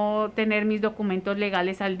no tener mis documentos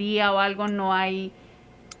legales al día o algo, no hay.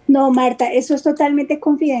 No, Marta, eso es totalmente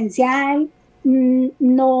confidencial.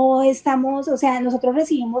 No estamos, o sea, nosotros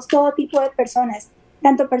recibimos todo tipo de personas,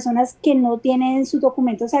 tanto personas que no tienen sus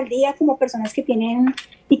documentos al día como personas que tienen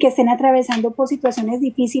y que estén atravesando por situaciones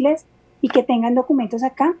difíciles y que tengan documentos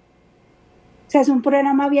acá. O sea, es un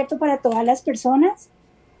programa abierto para todas las personas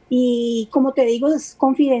y, como te digo, es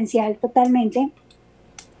confidencial totalmente.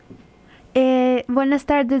 Buenas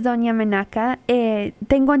tardes, doña Menaca.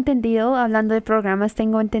 Tengo entendido, hablando de programas,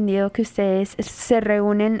 tengo entendido que ustedes se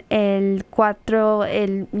reúnen el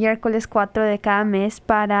miércoles 4 de cada mes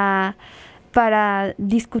para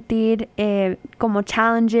discutir como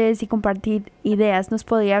challenges y compartir ideas. ¿Nos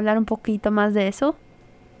podría hablar un poquito más de eso?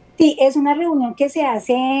 Sí, es una reunión que se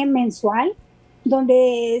hace mensual,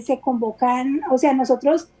 donde se convocan, o sea,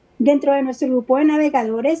 nosotros dentro de nuestro grupo de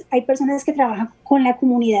navegadores hay personas que trabajan con la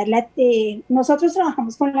comunidad latina. Nosotros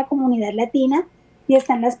trabajamos con la comunidad latina y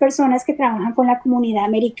están las personas que trabajan con la comunidad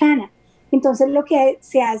americana. Entonces lo que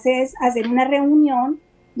se hace es hacer una reunión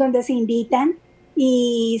donde se invitan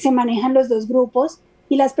y se manejan los 2 grupos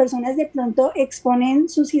y las personas de pronto exponen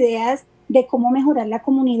sus ideas de cómo mejorar la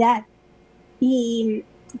comunidad. Y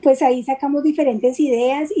pues ahí sacamos diferentes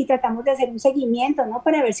ideas y tratamos de hacer un seguimiento, ¿no?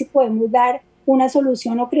 Para ver si podemos dar una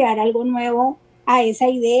solución o crear algo nuevo a esa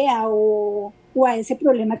idea o a ese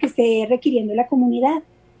problema que esté requiriendo la comunidad.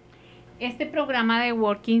 Este programa de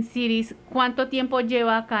Working Cities, ¿cuánto tiempo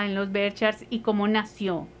lleva acá en los Berkshires y cómo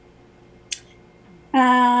nació?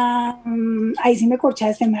 Ahí sí me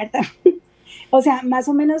corchaste, Marta. O sea, más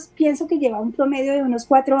o menos pienso que lleva un promedio de unos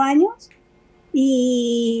 4 años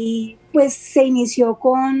y pues se inició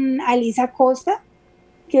con Alisa Costa,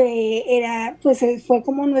 que era, pues fue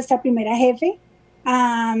como nuestra primera jefe,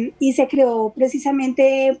 y se creó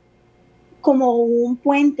precisamente como un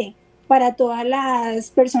puente para todas las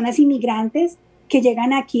personas inmigrantes que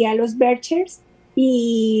llegan aquí a los Berkshires,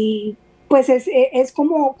 y pues es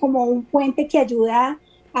como un puente que ayuda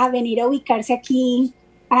a venir a ubicarse aquí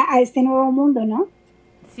a este nuevo mundo, ¿no?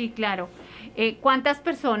 Sí, claro. ¿Cuántas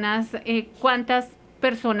personas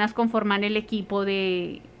conforman el equipo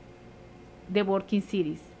de Working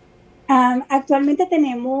Cities? Actualmente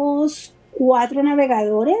tenemos 4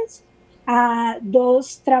 navegadores.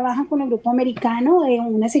 2 trabajan con el grupo americano,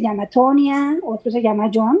 una se llama Tonia, otro se llama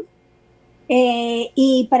John.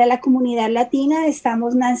 Y para la comunidad latina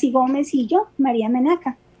estamos Nancy Gómez y yo, María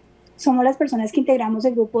Menaca. Somos las personas que integramos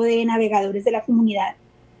el grupo de navegadores de la comunidad.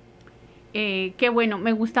 Qué bueno,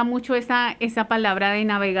 me gusta mucho esa palabra de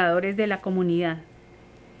navegadores de la comunidad.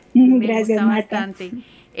 Gracias, Marta. Bastante.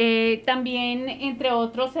 También, entre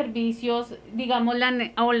otros servicios, digamos,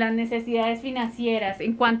 las necesidades financieras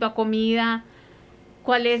en cuanto a comida,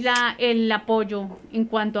 ¿cuál es el apoyo en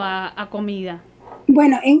cuanto a comida?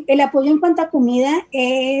 Bueno, el apoyo en cuanto a comida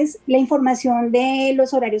es la información de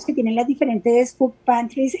los horarios que tienen las diferentes food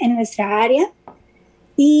pantries en nuestra área.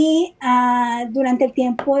 Y durante el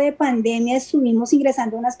tiempo de pandemia estuvimos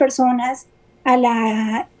ingresando unas personas a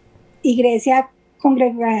la iglesia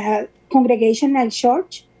Congregational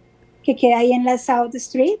Church, que queda ahí en la South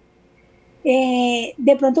Street.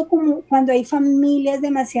 De pronto, como cuando hay familias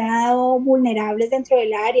demasiado vulnerables dentro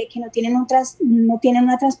del área, que no tienen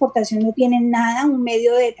una transportación, no tienen nada, un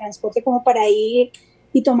medio de transporte como para ir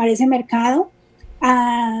y tomar ese mercado,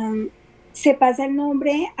 se pasa el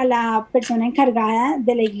nombre a la persona encargada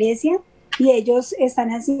de la iglesia y ellos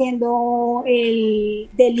están haciendo el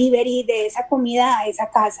delivery de esa comida a esa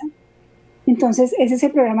casa. Entonces, ese es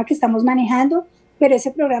el programa que estamos manejando, pero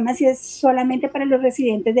ese programa sí es solamente para los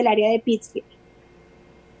residentes del área de Pittsfield.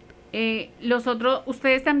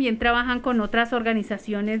 ¿Ustedes también trabajan con otras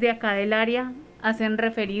organizaciones de acá del área? ¿Hacen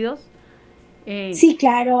referidos? Sí,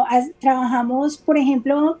 claro. Trabajamos, por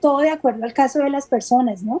ejemplo, todo de acuerdo al caso de las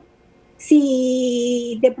personas, ¿no?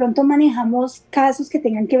 Si de pronto manejamos casos que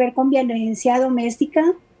tengan que ver con violencia doméstica,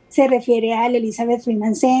 se refiere al Elizabeth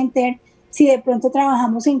Freeman Center. Si de pronto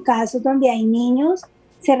trabajamos en casos donde hay niños,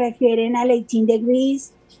 se refieren al 18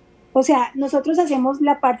 Degrees. O sea, nosotros hacemos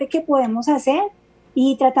la parte que podemos hacer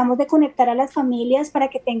y tratamos de conectar a las familias para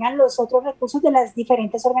que tengan los otros recursos de las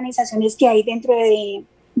diferentes organizaciones que hay dentro de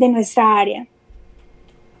nuestra área.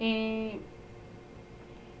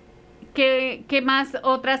 ¿Qué más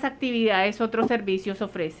otras actividades, otros servicios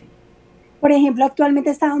ofrece? Por ejemplo, actualmente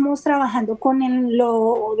estábamos trabajando con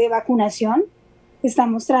lo de vacunación.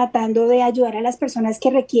 Estamos tratando de ayudar a las personas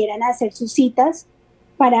que requieran hacer sus citas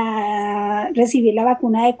para recibir la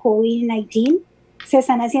vacuna de COVID-19. Se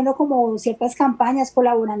están haciendo como ciertas campañas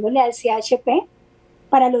colaborándole al CHP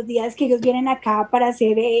para los días que ellos vienen acá para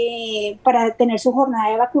tener su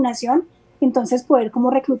jornada de vacunación. Entonces poder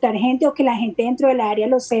como reclutar gente o que la gente dentro del área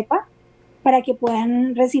lo sepa para que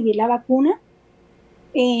puedan recibir la vacuna.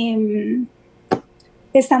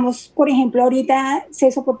 Estamos, por ejemplo, ahorita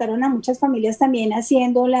se soportaron a muchas familias también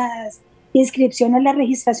haciendo las inscripciones, las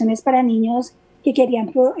registraciones para niños que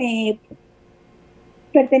querían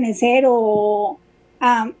pertenecer o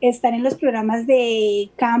estar en los programas de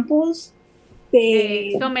campus,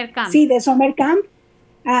 de Summer Camp. Sí, de Summer Camp,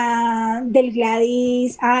 del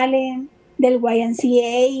Gladys Allen, del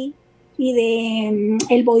YMCA y de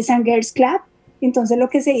el Boys and Girls Club. Entonces lo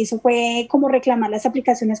que se hizo fue como reclamar las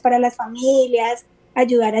aplicaciones para las familias,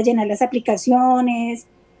 ayudar a llenar las aplicaciones,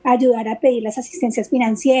 ayudar a pedir las asistencias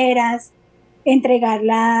financieras, entregar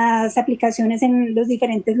las aplicaciones en los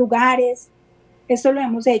diferentes lugares. Esto lo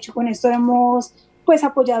hemos hecho, con esto hemos pues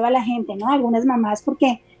apoyado a la gente, ¿no? Algunas mamás,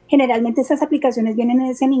 porque generalmente estas aplicaciones vienen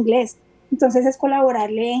en inglés, entonces es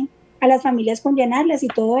colaborarle a las familias con llenarlas y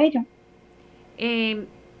todo ello. ¿Qué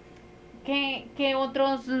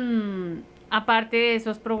otros, aparte de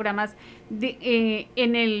esos programas,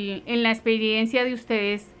 en la experiencia de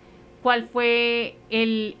ustedes, cuál fue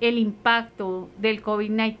el impacto del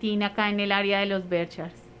COVID-19 acá en el área de los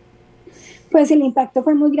Berkshires? Pues el impacto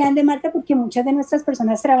fue muy grande, Marta, porque muchas de nuestras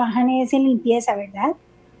personas trabajan en limpieza, ¿verdad?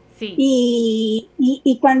 Sí.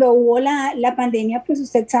 Y cuando hubo la pandemia, pues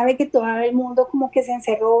usted sabe que todo el mundo como que se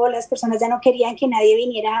encerró, las personas ya no querían que nadie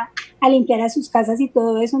viniera a limpiar a sus casas y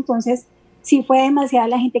todo eso, entonces sí fue demasiada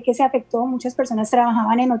la gente que se afectó, muchas personas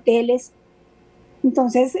trabajaban en hoteles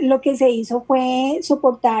Entonces, lo que se hizo fue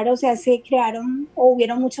soportar, o sea, se crearon o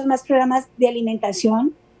hubieron muchos más programas de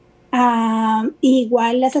alimentación,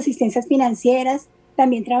 igual las asistencias financieras.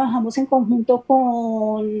 También trabajamos en conjunto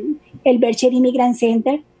con el Berkshire Immigrant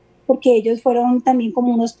Center, porque ellos fueron también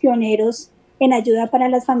como unos pioneros en ayuda para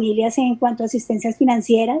las familias en cuanto a asistencias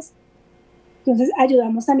financieras. Entonces,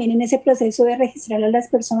 ayudamos también en ese proceso de registrar a las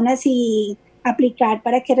personas y aplicar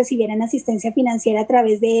para que recibieran asistencia financiera a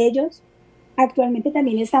través de ellos. Actualmente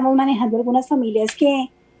también estamos manejando algunas familias que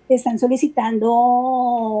están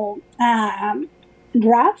solicitando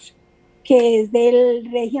RAF, que es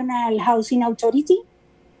del Regional Housing Authority.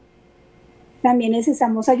 También les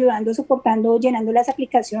estamos ayudando, soportando, llenando las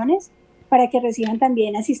aplicaciones para que reciban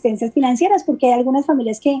también asistencias financieras, porque hay algunas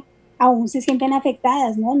familias que aún se sienten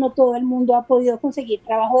afectadas, ¿no? No todo el mundo ha podido conseguir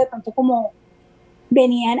trabajo de pronto como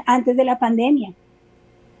venían antes de la pandemia.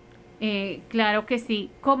 Claro que sí.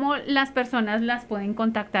 ¿Cómo las personas las pueden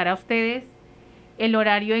contactar a ustedes? ¿El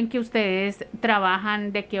horario en que ustedes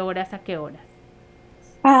trabajan, de qué horas a qué horas?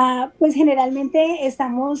 Pues generalmente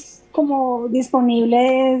estamos como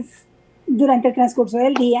disponibles durante el transcurso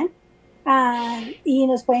del día, y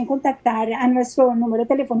nos pueden contactar a nuestro número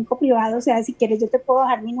telefónico privado. O sea, si quieres yo te puedo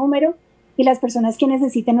dejar mi número y las personas que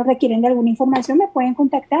necesiten o requieren de alguna información me pueden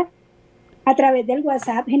contactar a través del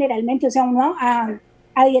WhatsApp generalmente. O sea, uno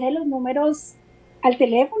adhiere los números al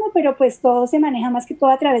teléfono, pero pues todo se maneja más que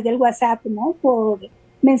todo a través del WhatsApp, ¿no? Por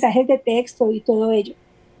mensajes de texto y todo ello.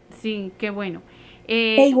 Sí, qué bueno.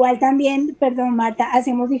 E igual también, perdón Marta,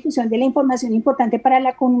 hacemos difusión de la información importante para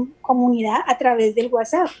la comunidad a través del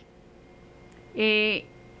WhatsApp.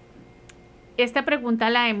 Esta pregunta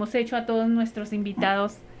la hemos hecho a todos nuestros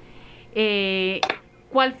invitados.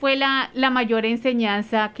 ¿Cuál fue la mayor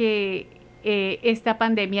enseñanza que esta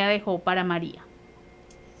pandemia dejó para María?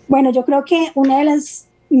 Bueno, yo creo que una de las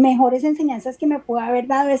mejores enseñanzas que me pudo haber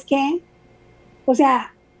dado es que, o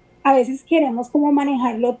sea, a veces queremos como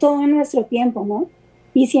manejarlo todo en nuestro tiempo, ¿no?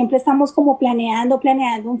 Y siempre estamos como planeando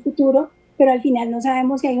un futuro, pero al final no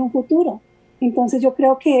sabemos si hay un futuro. Entonces yo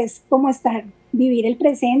creo que es como vivir el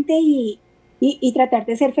presente y tratar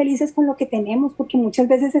de ser felices con lo que tenemos, porque muchas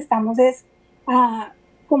veces estamos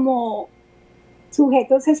como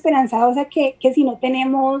sujetos esperanzados a que si no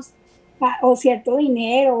tenemos o cierto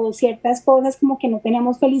dinero o ciertas cosas, como que no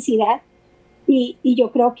tenemos felicidad. Y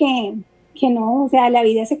yo creo que no, o sea, la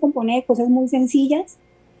vida se compone de cosas muy sencillas,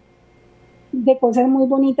 de cosas muy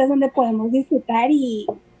bonitas donde podemos disfrutar y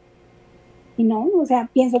no, o sea,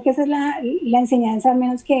 pienso que esa es la enseñanza al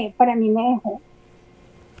menos que para mí me dejó.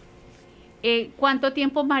 ¿Cuánto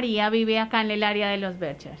tiempo María vive acá en el área de los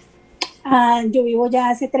Berkshires? Yo vivo ya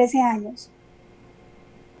hace 13 años.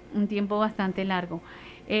 Un tiempo bastante largo.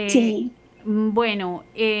 Sí. Bueno,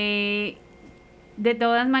 de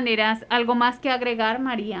todas maneras, ¿algo más que agregar,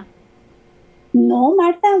 María? No,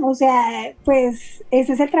 Marta, o sea, pues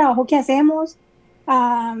ese es el trabajo que hacemos.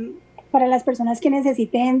 Para las personas que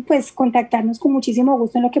necesiten, pues contactarnos con muchísimo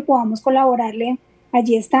gusto en lo que podamos colaborarle.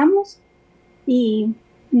 Allí estamos. Y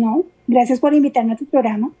no, gracias por invitarme a tu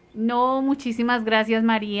programa. No, muchísimas gracias,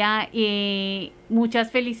 María.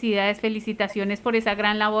 Muchas felicitaciones por esa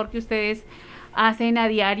gran labor que ustedes hacen a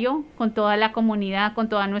diario con toda la comunidad, con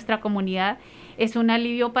toda nuestra comunidad. Es un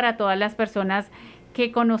alivio para todas las personas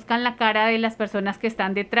que conozcan la cara de las personas que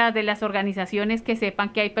están detrás de las organizaciones, que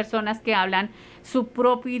sepan que hay personas que hablan su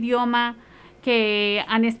propio idioma, que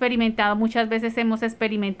han experimentado, muchas veces hemos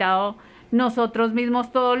experimentado nosotros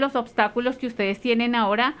mismos todos los obstáculos que ustedes tienen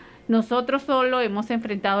ahora, nosotros todos lo hemos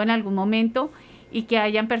enfrentado en algún momento, y que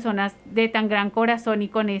hayan personas de tan gran corazón y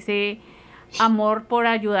con ese amor por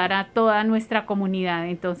ayudar a toda nuestra comunidad.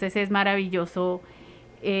 Entonces es maravilloso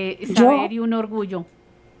saber y un orgullo.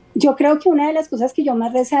 Yo creo que una de las cosas que yo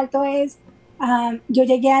más resalto es, yo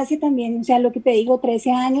llegué hace también, o sea, lo que te digo,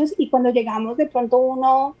 13 años, y cuando llegamos de pronto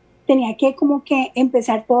uno tenía que como que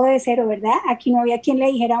empezar todo de cero, ¿verdad? Aquí no había quien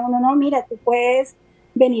le dijera a uno, no, mira, tú puedes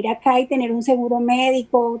venir acá y tener un seguro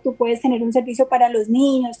médico, tú puedes tener un servicio para los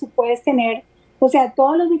niños, tú puedes tener, o sea,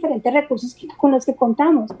 todos los diferentes recursos con los que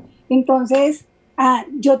contamos. Entonces,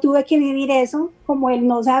 yo tuve que vivir eso, como el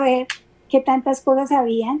no saber qué tantas cosas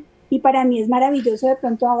habían. Y para mí es maravilloso de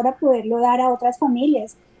pronto ahora poderlo dar a otras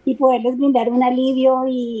familias y poderles brindar un alivio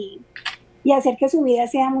y hacer que su vida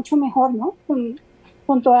sea mucho mejor, ¿no?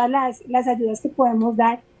 Con todas las ayudas que podemos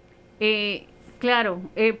dar. Claro,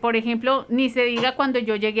 por ejemplo, ni se diga cuando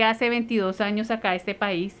yo llegué hace 22 años acá a este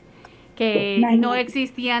país, que no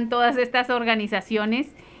existían todas estas organizaciones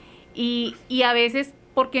y a veces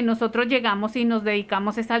porque nosotros llegamos y nos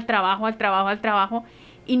dedicamos es al trabajo,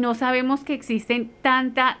 y no sabemos que existen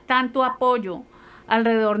tanto apoyo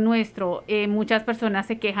alrededor nuestro. Muchas personas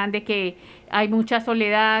se quejan de que hay mucha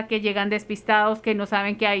soledad, que llegan despistados, que no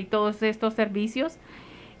saben que hay todos estos servicios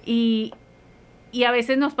y a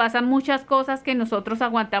veces nos pasan muchas cosas que nosotros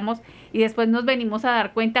aguantamos y después nos venimos a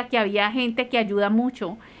dar cuenta que había gente que ayuda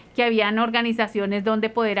mucho, que habían organizaciones donde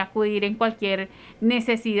poder acudir en cualquier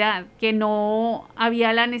necesidad, que no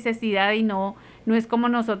había la necesidad y no es como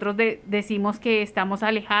nosotros decimos que estamos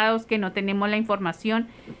alejados, que no tenemos la información,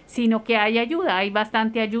 sino que hay ayuda, hay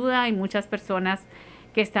bastante ayuda, hay muchas personas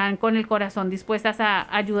que están con el corazón dispuestas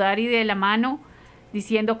a ayudar y de la mano,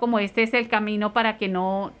 diciendo como este es el camino para que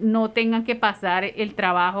no tengan que pasar el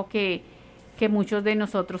trabajo que muchos de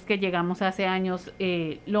nosotros que llegamos hace años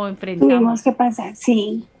lo enfrentamos. Tuvimos que pasar,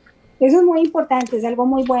 sí. Eso es muy importante, es algo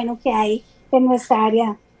muy bueno que hay en nuestra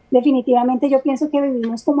área. Definitivamente yo pienso que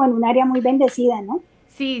vivimos como en un área muy bendecida, ¿no?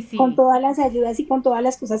 Sí, sí. Con todas las ayudas y con todas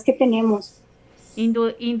las cosas que tenemos.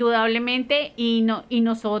 Indudablemente, y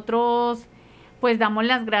nosotros pues damos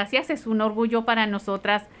las gracias, es un orgullo para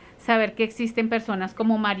nosotras saber que existen personas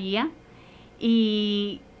como María,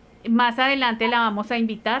 y más adelante la vamos a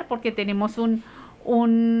invitar porque tenemos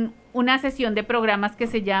una sesión de programas que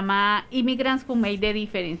se llama Immigrants Who Made the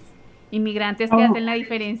Difference, inmigrantes que hacen la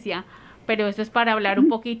diferencia, pero eso es para hablar un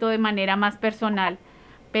poquito de manera más personal.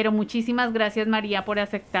 Pero muchísimas gracias, María, por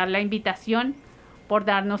aceptar la invitación, por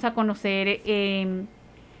darnos a conocer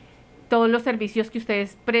todos los servicios que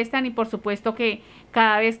ustedes prestan, y por supuesto que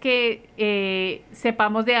cada vez que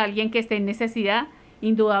sepamos de alguien que esté en necesidad,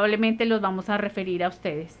 indudablemente los vamos a referir a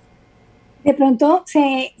ustedes. De pronto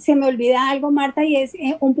se me olvida algo, Marta, y es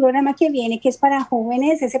un programa que viene que es para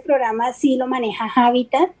jóvenes. Ese programa sí lo maneja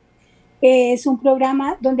Habitat. Es un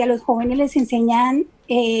programa donde a los jóvenes les enseñan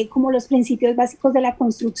como los principios básicos de la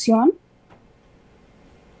construcción.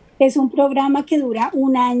 Es un programa que dura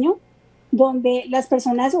 1 año, donde las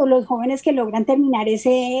personas o los jóvenes que logran terminar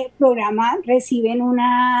ese programa reciben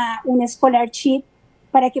un scholarship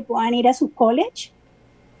para que puedan ir a su college.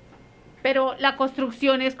 ¿Pero la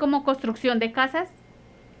construcción es como construcción de casas?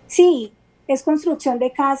 Sí, es construcción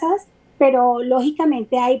de casas, pero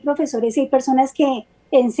lógicamente hay profesores y hay personas que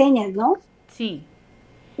enseñan, ¿no? Sí.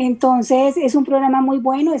 Entonces es un programa muy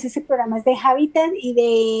bueno. Ese programa es de Habitat y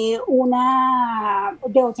de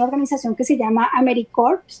otra organización que se llama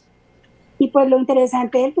AmeriCorps. Y pues lo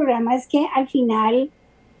interesante del programa es que al final,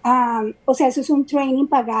 o sea, eso es un training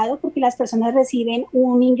pagado porque las personas reciben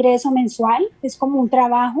un ingreso mensual, es como un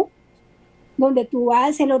trabajo donde tú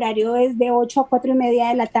vas, el horario es de 8 a 4:30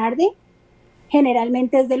 de la tarde,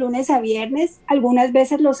 generalmente es de lunes a viernes, algunas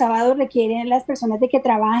veces los sábados requieren las personas de que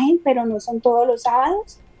trabajen, pero no son todos los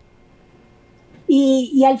sábados.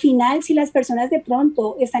 Y al final, si las personas de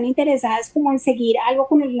pronto están interesadas como en seguir algo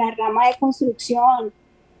con la rama de construcción,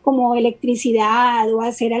 como electricidad o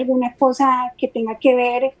hacer alguna cosa que tenga que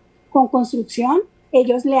ver con construcción,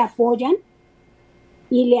 ellos le apoyan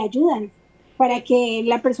y le ayudan para que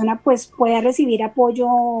la persona pues pueda recibir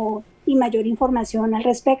apoyo y mayor información al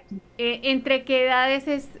respecto. ¿Entre qué edades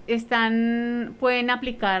pueden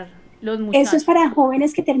aplicar los muchachos? Eso es para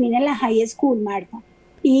jóvenes que terminen la high school, Marta.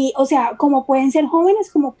 Y, o sea, como pueden ser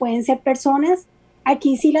jóvenes, como pueden ser personas.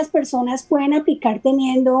 Aquí sí las personas pueden aplicar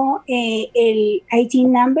teniendo el IT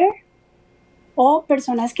number, o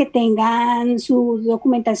personas que tengan su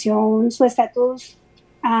documentación, su estatus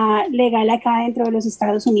legal acá dentro de los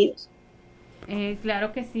Estados Unidos.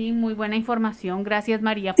 Claro que sí, muy buena información. Gracias,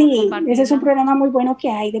 María, por compartirla. Sí, ese es un programa muy bueno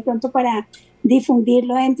que hay de pronto para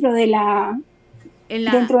difundirlo dentro de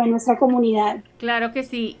dentro de nuestra comunidad. Claro que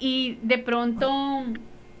sí. Y de pronto,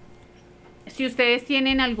 si ustedes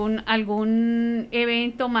tienen algún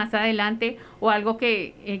evento más adelante o algo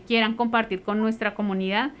que quieran compartir con nuestra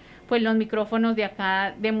comunidad, pues los micrófonos de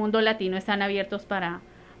acá de Mundo Latino están abiertos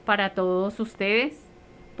para todos ustedes,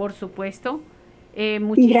 por supuesto.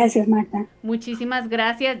 Gracias, Marta. Muchísimas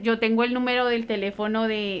gracias. Yo tengo el número del teléfono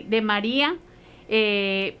de María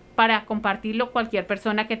para compartirlo. Cualquier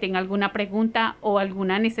persona que tenga alguna pregunta o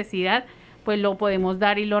alguna necesidad, pues lo podemos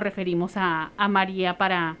dar y lo referimos a María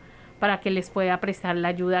para que les pueda prestar la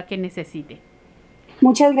ayuda que necesite.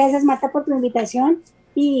 Muchas gracias, Marta, por tu invitación,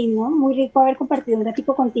 y muy rico haber compartido un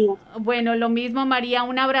ratito contigo. Bueno, lo mismo, María,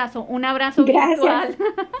 un abrazo virtual.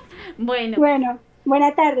 Bueno,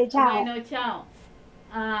 buena tarde, chao. Bueno, chao.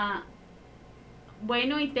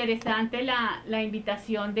 Bueno, interesante la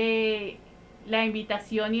invitación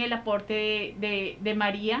y el aporte de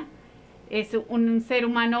María. Es un ser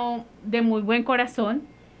humano de muy buen corazón,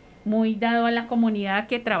 muy dado a la comunidad,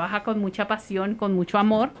 que trabaja con mucha pasión, con mucho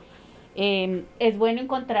amor. Es bueno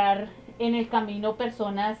encontrar en el camino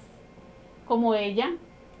personas como ella,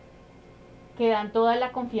 que dan toda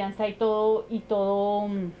la confianza y todo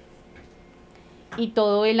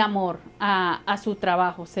el amor a su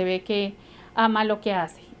trabajo. Se ve que ama lo que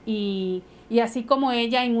hace. Y así como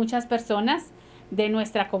ella, hay muchas personas de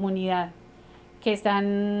nuestra comunidad que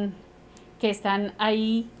están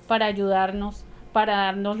ahí para ayudarnos, para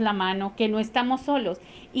darnos la mano, que no estamos solos.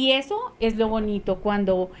 Y eso es lo bonito,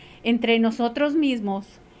 cuando entre nosotros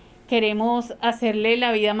mismos queremos hacerle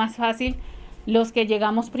la vida más fácil, los que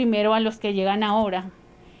llegamos primero a los que llegan ahora,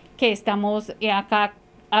 que estamos acá.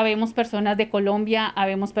 Habemos personas de Colombia,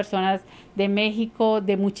 habemos personas de México,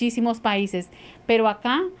 de muchísimos países, pero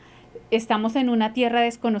acá estamos en una tierra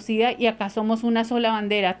desconocida y acá somos una sola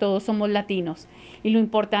bandera, todos somos latinos. Y lo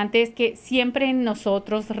importante es que siempre en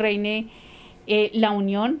nosotros reine la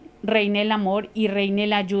unión, reine el amor y reine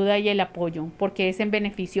la ayuda y el apoyo, porque es en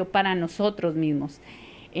beneficio para nosotros mismos.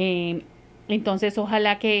 Entonces,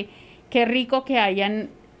 ojalá qué rico que hayan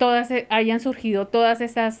surgido todas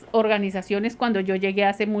esas organizaciones. Cuando yo llegué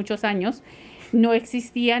hace muchos años, no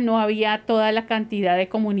había toda la cantidad de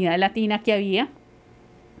comunidad latina que había.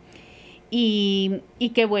 Y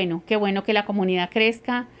qué bueno que la comunidad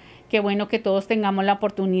crezca, qué bueno que todos tengamos la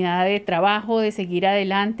oportunidad de trabajo, de seguir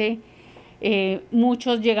adelante.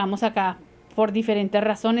 Muchos llegamos acá por diferentes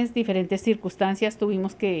razones, diferentes circunstancias,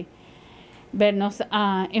 tuvimos que vernos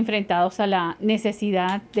enfrentados a la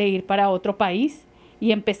necesidad de ir para otro país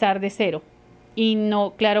y empezar de cero. Y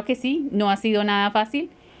no, claro que sí, no ha sido nada fácil.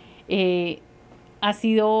 Ha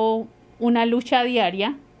sido una lucha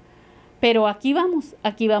diaria, pero aquí vamos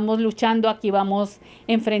luchando, aquí vamos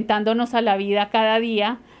enfrentándonos a la vida cada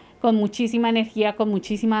día con muchísima energía, con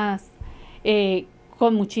muchísima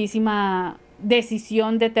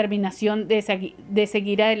decisión, determinación de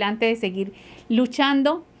seguir adelante, de seguir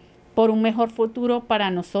luchando por un mejor futuro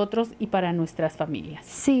para nosotros y para nuestras familias.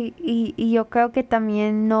 Sí, y yo creo que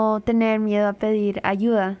también no tener miedo a pedir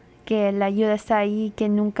ayuda, que la ayuda está ahí, que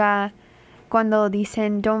nunca, cuando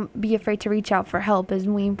dicen don't be afraid to reach out for help, es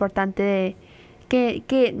muy importante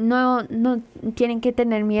que no tienen que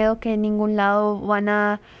tener miedo, que en ningún lado van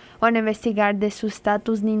a investigar de su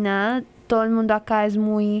estatus ni nada. Todo el mundo acá es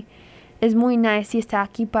muy nice y está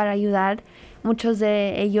aquí para ayudar. Muchos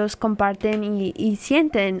de ellos comparten y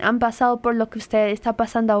sienten, han pasado por lo que usted está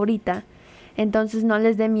pasando ahorita. Entonces no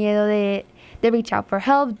les dé miedo de reach out for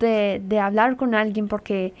help, de hablar con alguien,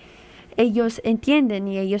 porque ellos entienden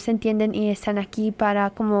y están aquí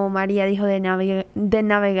para, como María dijo, de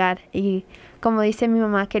navegar. Y como dice mi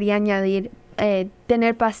mamá, quería añadir,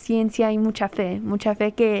 tener paciencia y mucha fe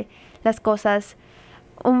que las cosas,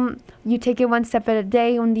 you take it one step at a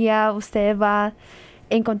day. Un día usted va a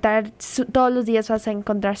encontrar, todos los días vas a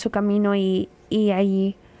encontrar su camino y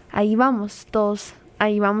ahí vamos, todos,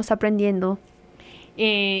 ahí vamos aprendiendo.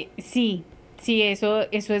 Sí, eso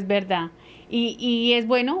es verdad. Y es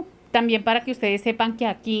bueno también para que ustedes sepan que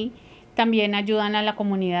aquí también ayudan a la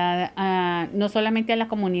comunidad, no solamente a la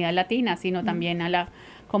comunidad latina, sino también a la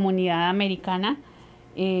comunidad americana.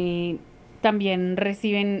 También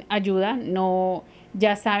reciben ayuda. No,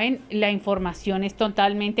 ya saben, la información es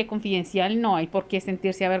totalmente confidencial, no hay por qué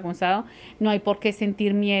sentirse avergonzado, no hay por qué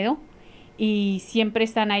sentir miedo, y siempre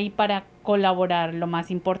están ahí para colaborar, lo más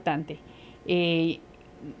importante.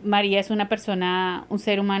 María es una persona, un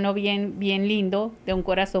ser humano bien lindo, de un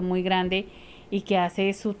corazón muy grande y que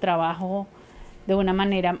hace su trabajo de una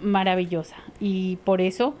manera maravillosa. Y por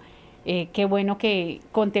eso, qué bueno que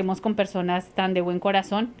contemos con personas tan de buen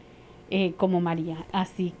corazón como María.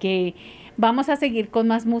 Así que vamos a seguir con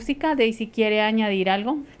más música. Daisy, ¿quiere añadir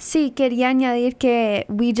algo? Sí, quería añadir que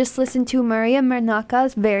we just listened to Maria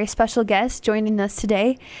Marnaka's very special guest joining us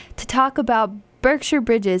today to talk about Berkshire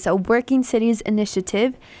Bridges, a Working Cities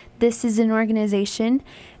initiative. This is an organization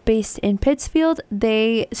based in Pittsfield.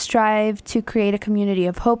 They strive to create a community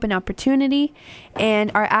of hope and opportunity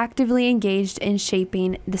and are actively engaged in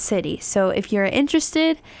shaping the city. So if you're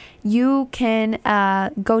interested, you can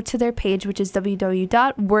go to their page, which is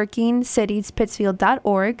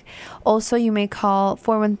www.workingcitiespittsfield.org. Also, you may call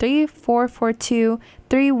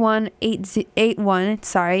 413-442-3181.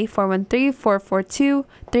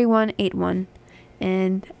 413-442-3181.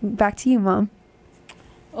 And back to you, Mom.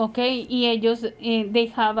 Okay, y ellos, they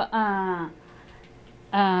have a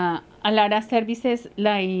lot of services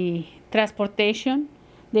like transportation.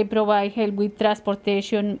 They provide help with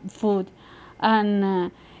transportation, food,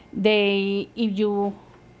 and if you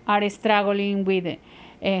are struggling with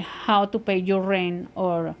how to pay your rent,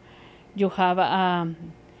 or you have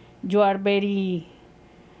you are very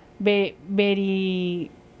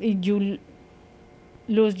you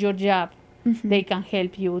lose your job, they can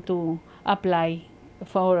help you to apply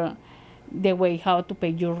for the way how to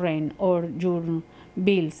pay your rent or your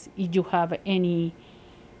bills if you have any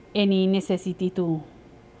necessity to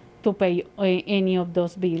pay any of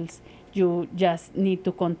those bills. You just need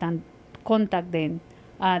to contact them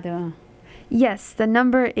at Yes, the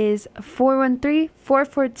number is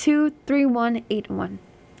 413-442-3181.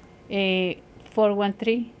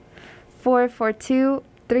 413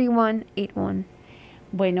 442-3181.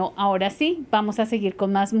 Bueno, ahora sí, vamos a seguir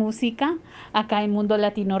con más música acá en Mundo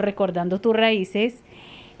Latino recordando tus raíces.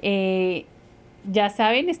 Ya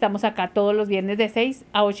saben, estamos acá todos los viernes de 6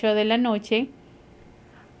 a 8 de la noche.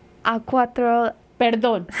 A 4...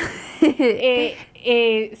 Perdón,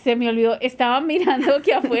 se me olvidó, estaba mirando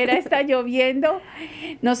que afuera está lloviendo.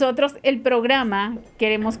 Nosotros, el programa,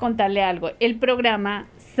 queremos contarle algo. El programa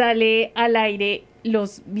sale al aire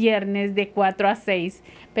los viernes de 4 a 6,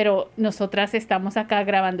 pero nosotras estamos acá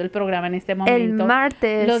grabando el programa en este momento. El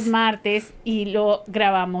martes. Los martes, y lo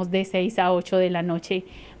grabamos de 6 a 8 de la noche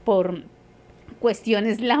por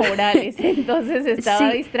cuestiones laborales. Entonces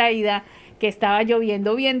estaba distraída, que estaba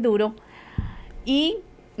lloviendo bien duro. Y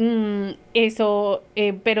eso,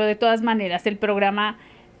 pero de todas maneras, el programa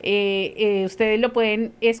ustedes lo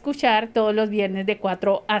pueden escuchar todos los viernes de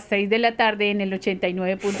 4 a 6 de la tarde en el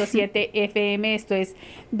 89.7 FM. Esto es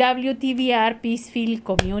WTVR Peacefield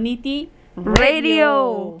Community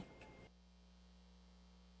Radio.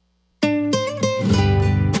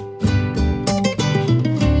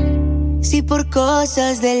 Si por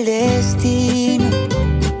cosas del destino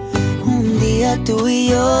un día tú y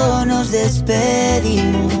yo nos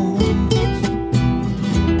despedimos,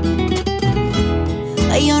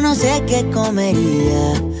 ay, yo no sé qué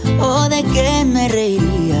comería o de qué me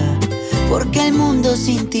reiría, porque el mundo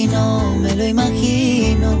sin ti no me lo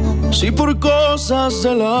imagino. Si por cosas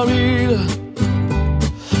de la vida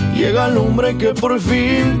llega el hombre que por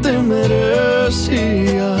fin te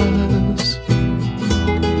merecías,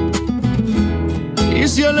 y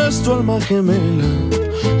si él es tu alma gemela,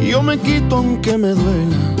 yo me quito aunque me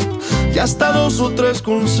duela, y hasta 2 o 3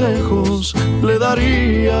 consejos le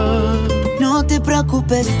daría. No te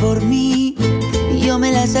preocupes por mí, yo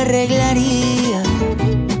me las arreglaría,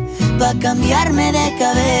 pa' cambiarme de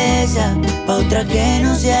cabeza, pa' otra que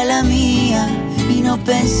no sea la mía, y no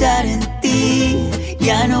pensar en ti,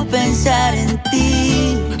 ya no pensar en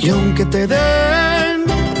ti. Y aunque te den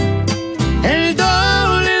el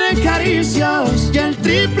doble de caricias y el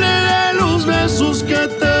triple de los besos que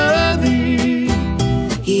te di,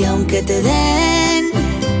 y aunque te den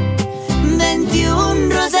 21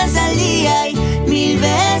 rosas al día y 1000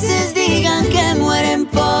 veces digan que mueren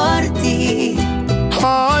por ti,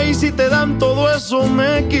 ay, si te dan todo eso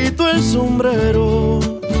me quito el sombrero,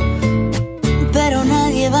 pero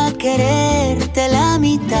nadie va a quererte la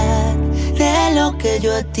mitad de lo que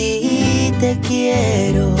yo a ti te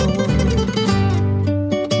quiero.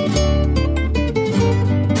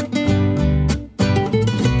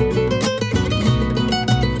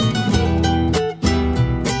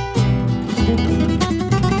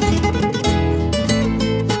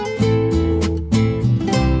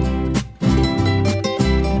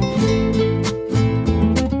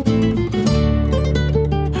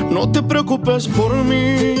 No te preocupes por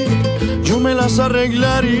mí, yo me las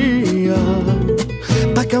arreglaría,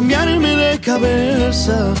 pa' cambiarme de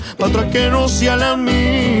cabeza, pa' otra que no sea la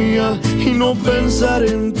mía, y no pensar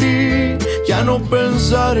en ti, ya no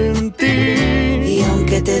pensar en ti. Y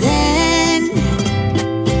aunque te den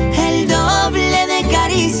el doble de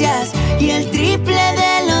caricias y el triple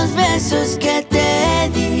de los besos que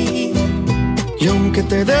te di, y aunque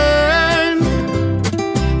te den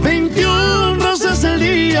 21 rosas al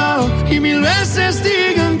día y 1000 veces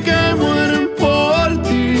digan que mueren por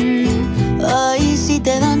ti, ay, si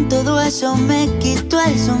te dan todo eso me quito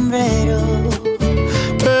el sombrero,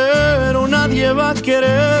 pero nadie va a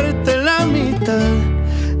quererte la mitad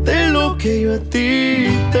de lo que yo a ti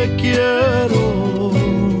te quiero,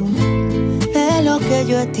 de lo que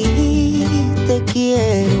yo a ti te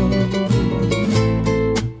quiero.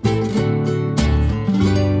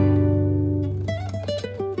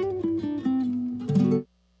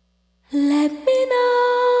 Let me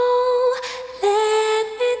know, let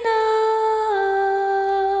me know.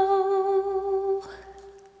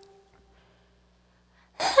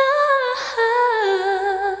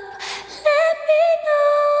 Let me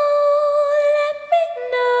know, let me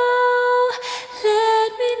know,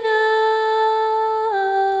 let me know.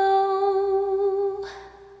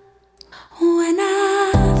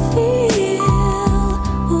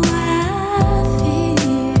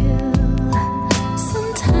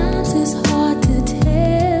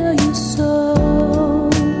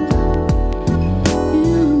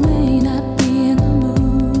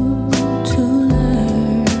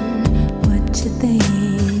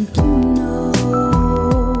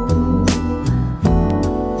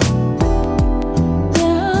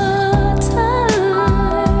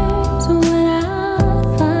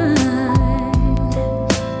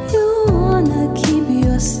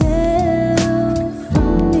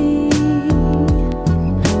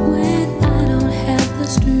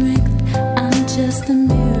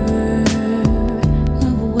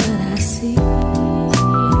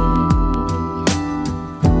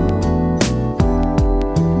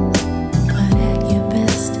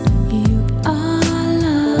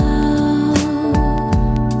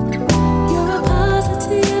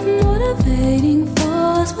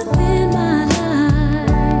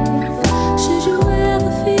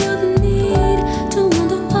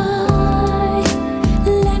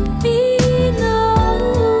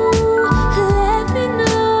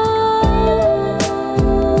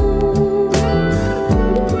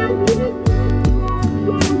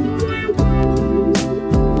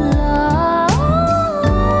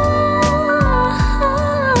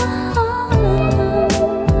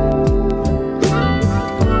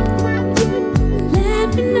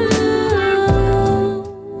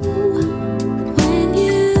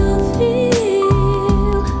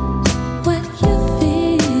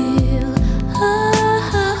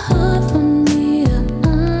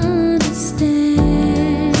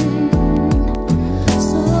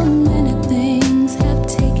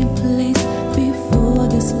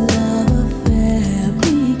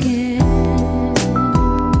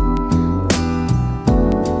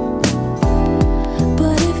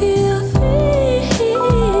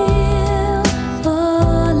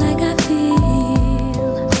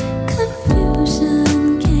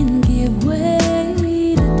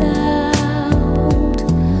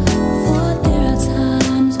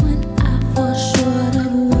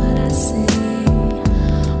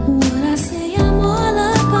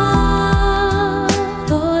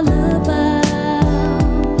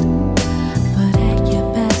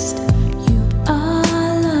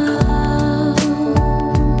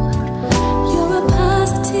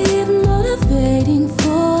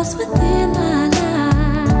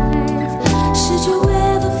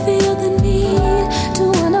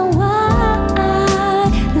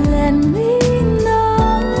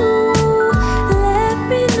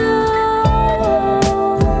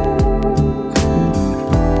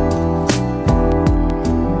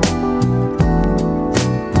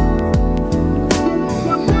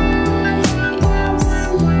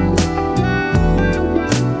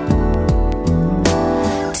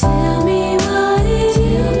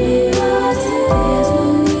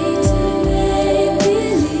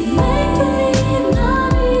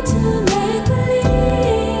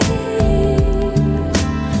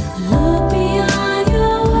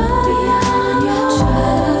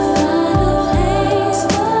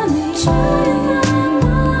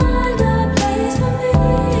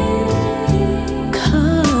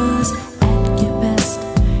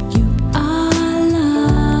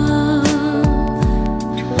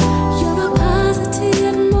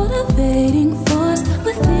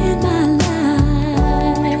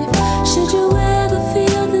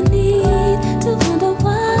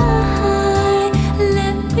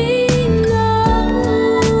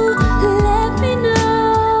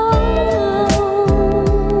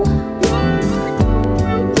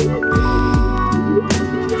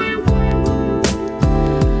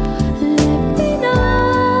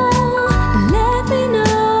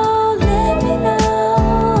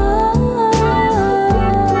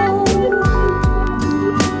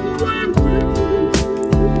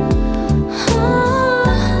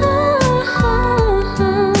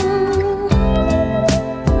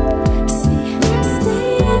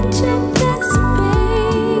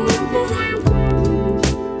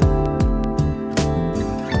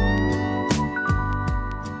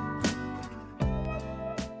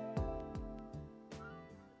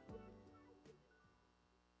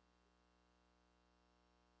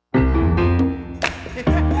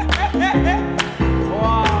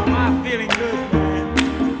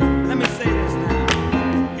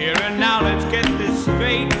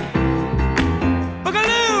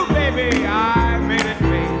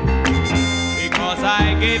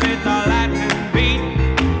 gave it the Latin beat.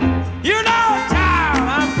 You know, child,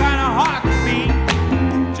 I'm kinda hard to beat.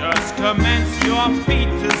 Just commence your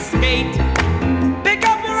feet to skate. Pick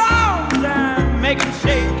up your arms and make them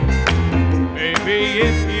shake. Baby,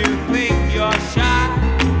 if you think you're shy,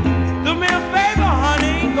 do me a favor,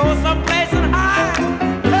 honey, go someplace and hide.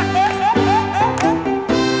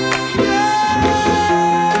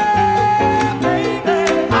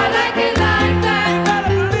 I like it like that. You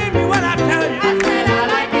better believe me when I tell you. I said I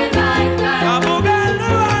like it like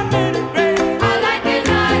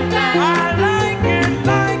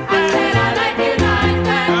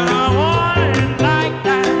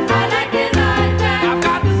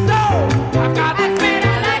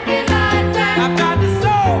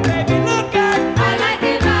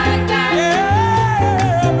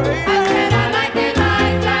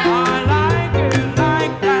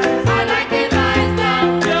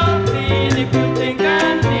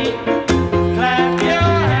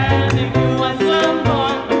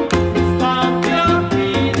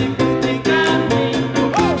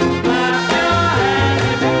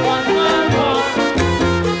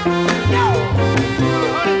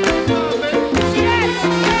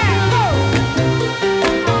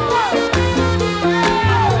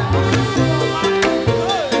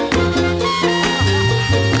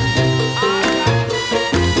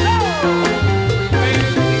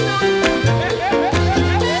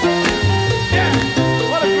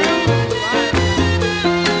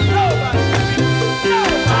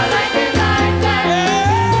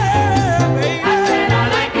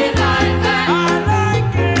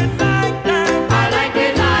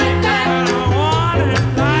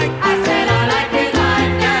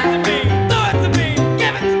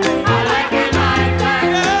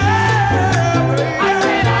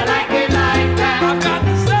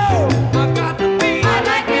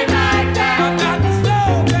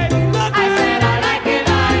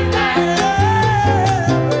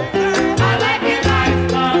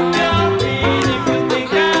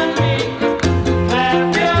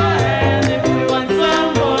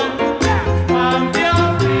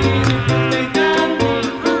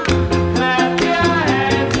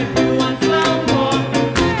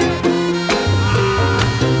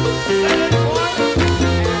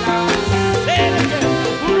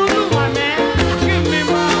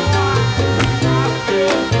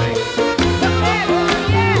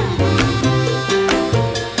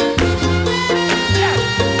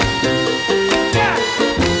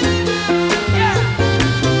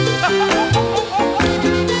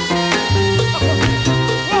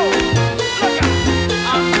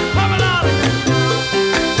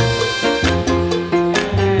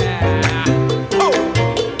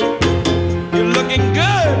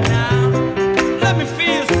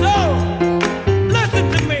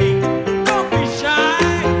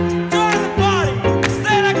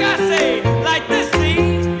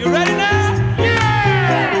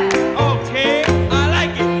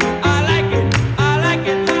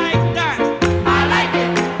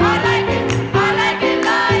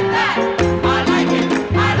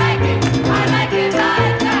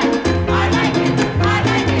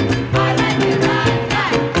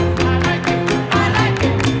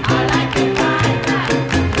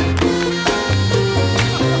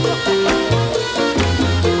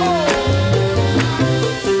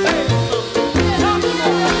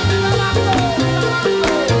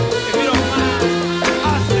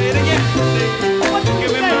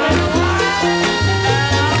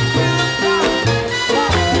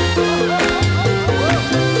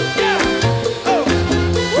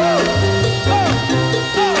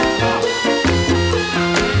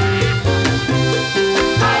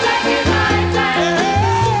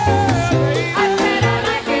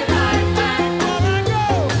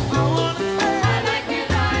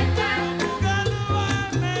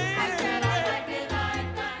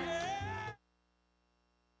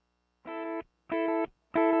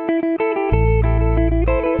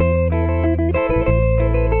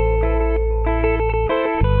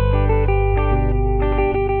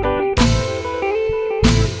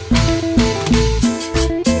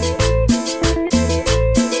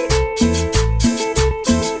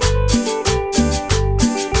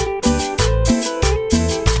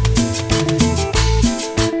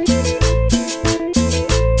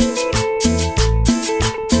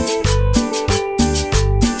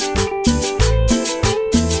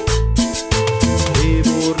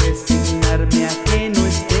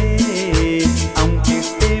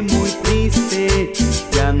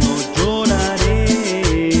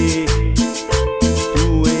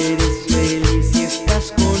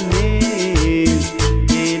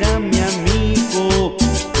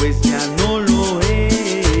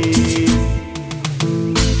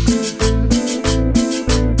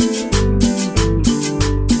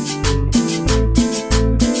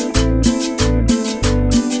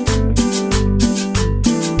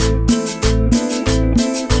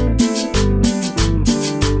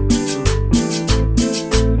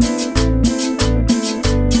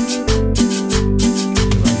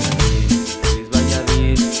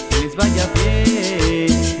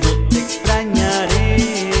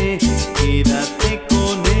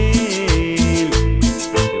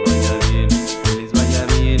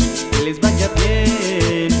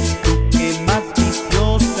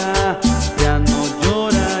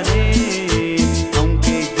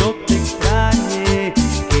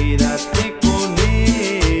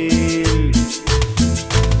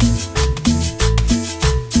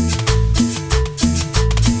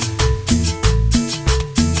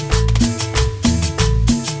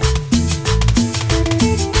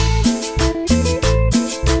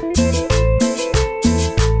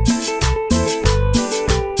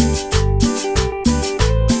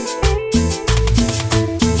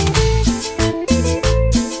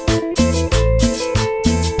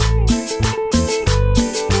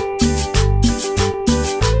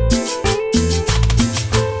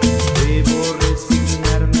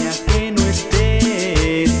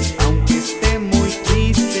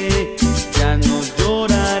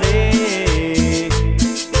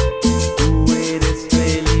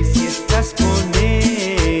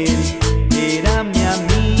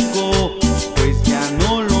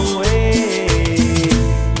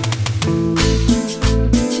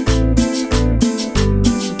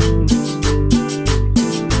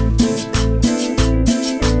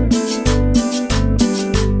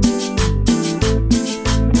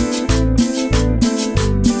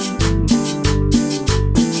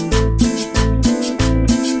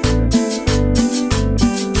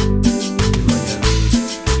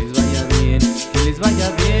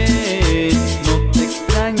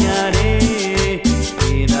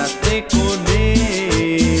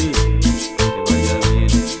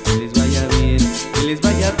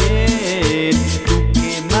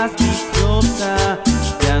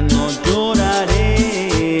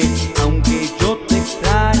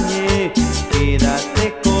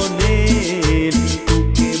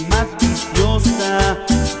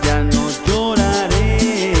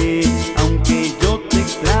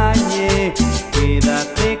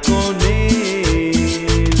con él.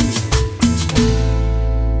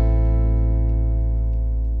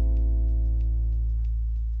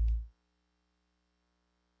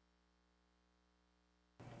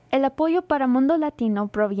 El apoyo para Mundo Latino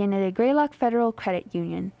proviene de Greylock Federal Credit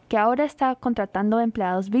Union, que ahora está contratando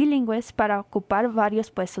empleados bilingües para ocupar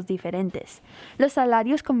varios puestos diferentes. Los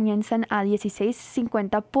salarios comienzan a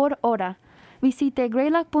 $16.50 por hora. Visite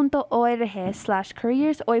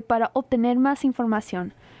greylock.org/careers hoy para obtener más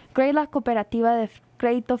información. Greylock Cooperativa de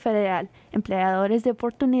Crédito Federal, empleadores de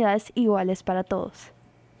oportunidades iguales para todos.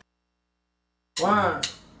 1,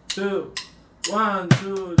 2, 1,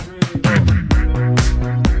 2, 3, 4.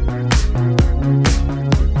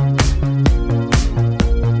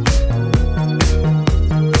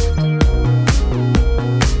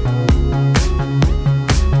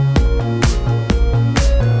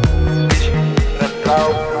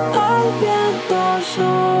 El viento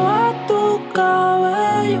sube tu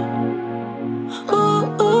cabello.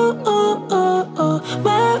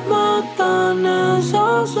 Me matan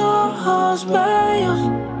esos ojos bellos.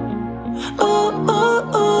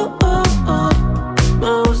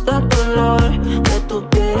 Me gusta tu olor, de tu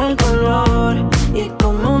piel el color y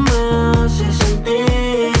cómo me hace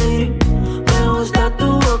sentir. Me gusta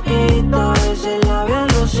tu boquita, ese labial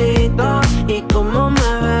rosita y cómo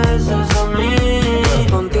me besas a mí.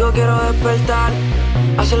 Contigo quiero despertar,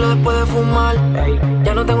 hacerlo después de fumar.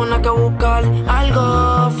 Ya no tengo nada que buscar,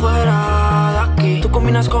 algo fuera de aquí. Tú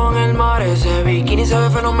combinas con el mar, ese bikini se ve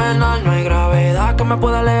fenomenal. No hay gravedad que me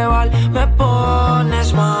pueda elevar, me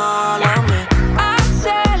pones mal a mí.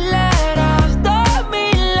 Aceleras todos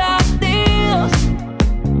mis latidos,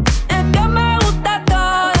 es que me gusta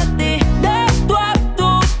todo de ti. De tú a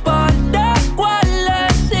tu parte, ¿cuál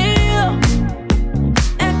he sido?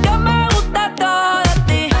 Es que me gusta todo de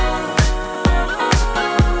ti.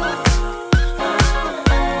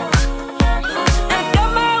 Es que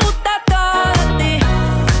me gusta todo de ti.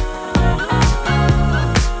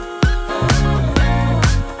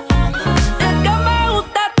 Es que me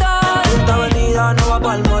gusta todo. Esta avenida no va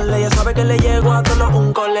pa'l mole, ella sabe que le llego a todos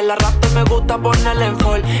un cole. La rap me gusta ponerle en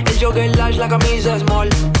fall, el jogger large, la camisa small.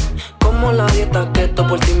 Como la dieta keto,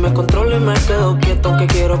 por ti me controlo y me quedo quieto. Aunque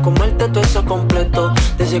quiero comerte todo eso completo,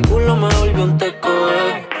 de ese culo me volvió un teco.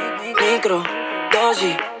 Micro,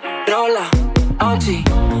 dosis, rola, oxi,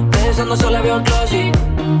 pensando solo había un glossy.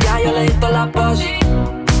 Ya yo le di toda la posi.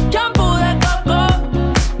 Shampoo de coco,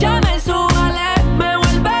 ya me subale, me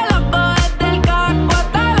vuelve loco desde el casco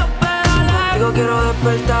hasta los pedales. Digo quiero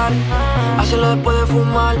despertar, hacerlo después de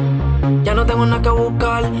fumar. Ya no tengo nada que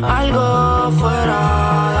buscar, algo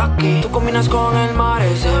fuera de aquí. Tú combinas con el mar,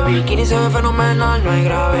 ese bikini se ve fenomenal. No hay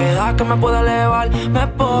gravedad que me pueda elevar, me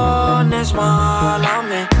pones mal a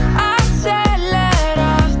mí.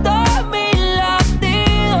 Aceleras todos mis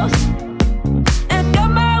latidos, es que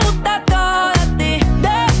me gusta todo de ti.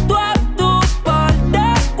 De tú a tu parte,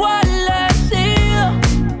 ¿cuál he sido?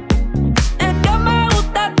 Es que me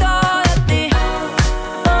gusta todo de ti.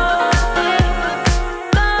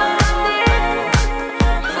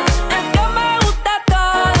 Es que me gusta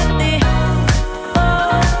todo de ti.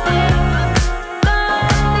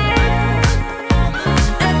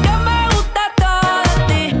 Es que me gusta todo de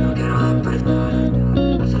ti. Quiero despertar,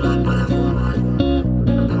 hacerlo después de fumar.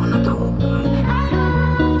 No tengo nada que buscar.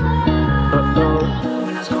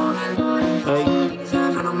 Combinas con el mar, y se ve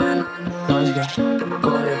fenomenal. Que me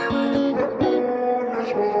puedo elevar.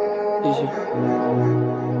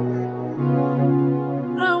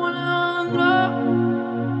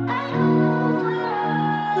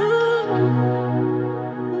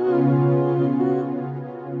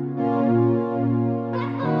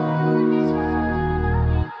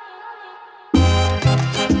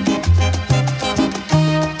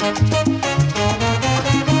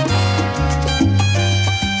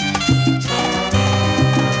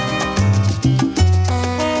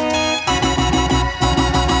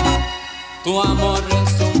 Tu amor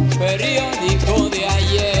es un periódico de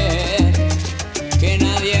ayer que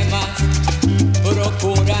nadie más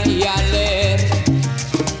procura ya leer.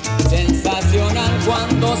 Sensacional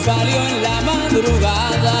cuando salió en la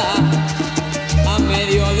madrugada, a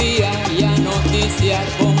mediodía ya noticia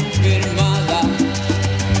confirmada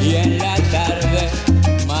y en la tarde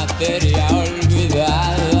materia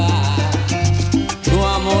olvidada. Tu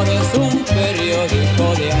amor es un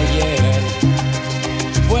periódico de ayer,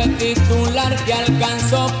 fue titular que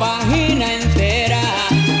alcanzó página entera.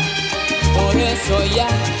 Por eso ya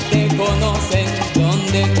te conocen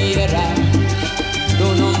donde quiera.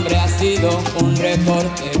 Tu nombre ha sido un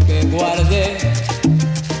recorte que guardé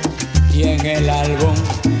y en el álbum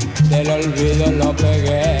del olvido lo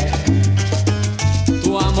pegué.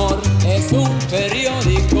 Tu amor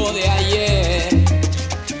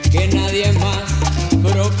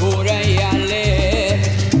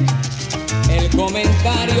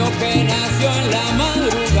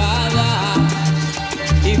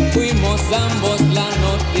vimos ambos la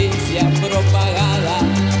noticia propagada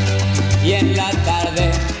y en la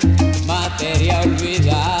tarde materia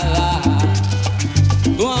olvidada.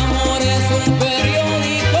 Tu amor es un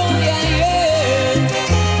periódico de ayer.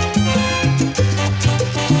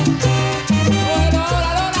 Bueno,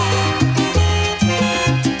 ahora,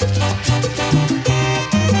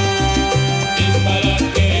 ¿y para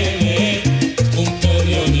qué leer un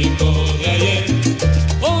periódico de ayer?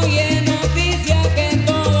 Oye, noticia que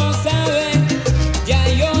todos saben, ya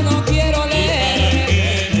yo no quiero leer. ¿Y para qué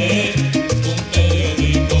leer un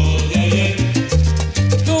periódico de ayer?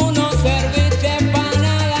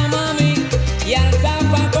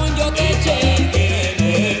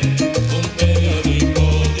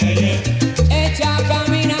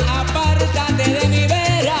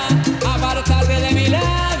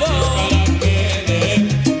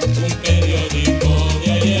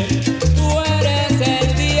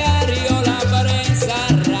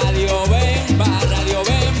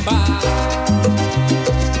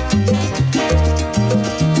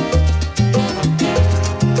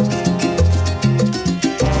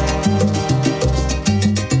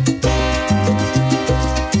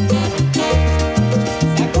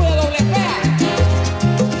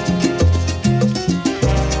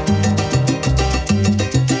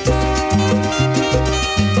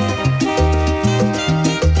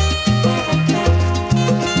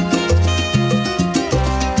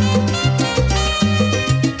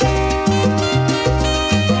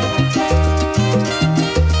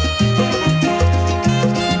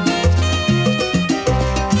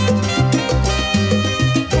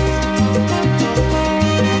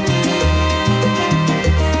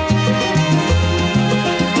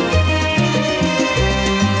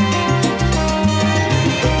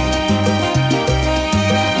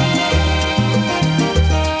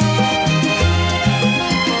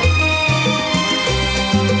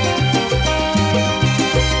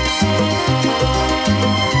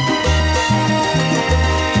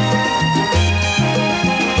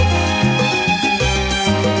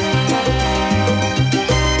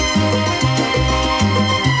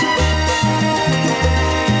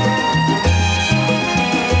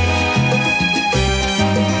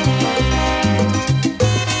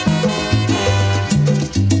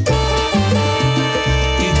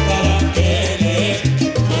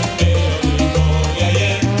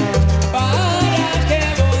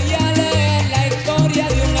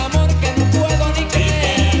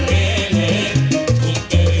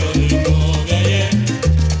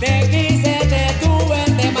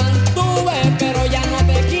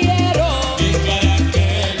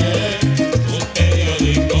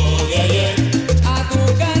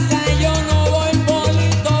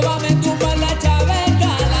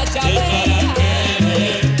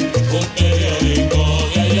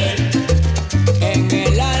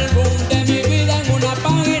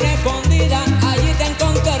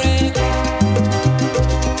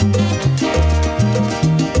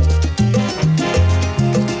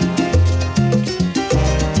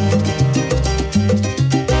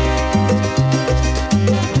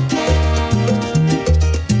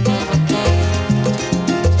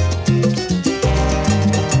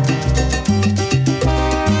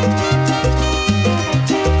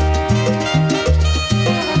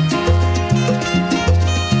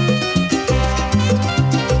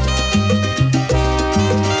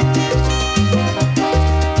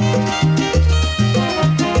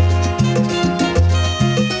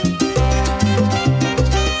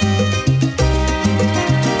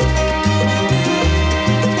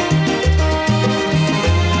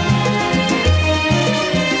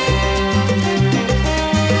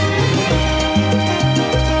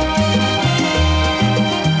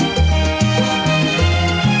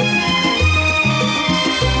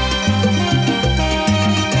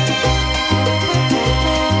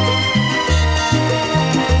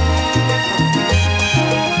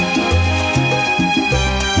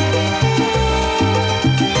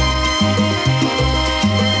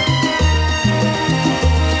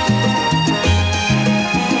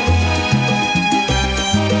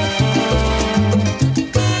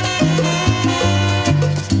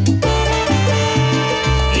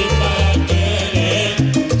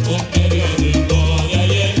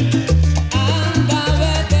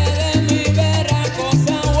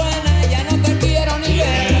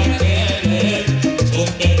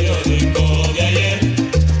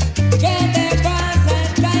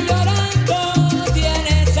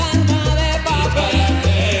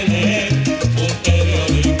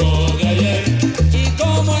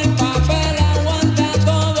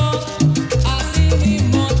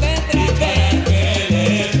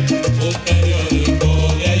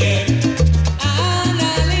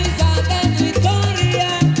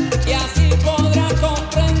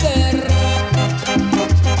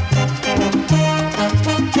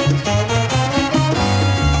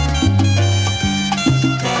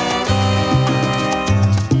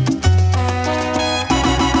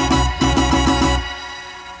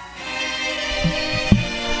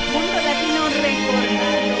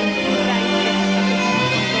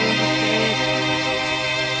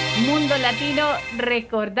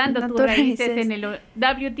 recordando tus raíces en el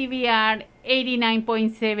WTBR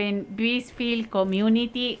 89.7 Beesfield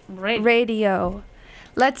Community Radio.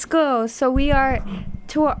 Let's go. So we are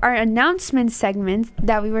to our announcement segment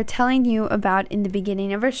that we were telling you about in the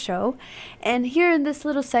beginning of our show. And here in this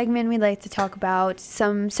little segment, we like to talk about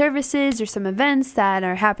some services or some events that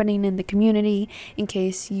are happening in the community in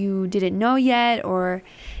case you didn't know yet, or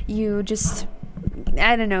you just,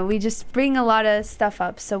 I don't know, we just bring a lot of stuff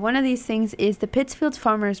up. So one of these things is the Pittsfield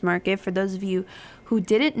Farmers Market. For those of you who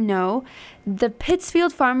didn't know, the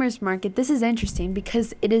Pittsfield Farmers Market, this is interesting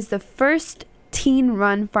because it is the first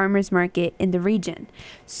teen-run farmers market in the region.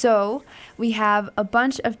 So we have a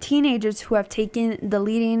bunch of teenagers who have taken the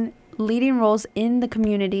leading roles in the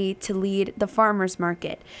community to lead the farmers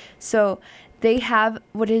market. So they have,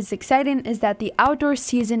 what is exciting is that the outdoor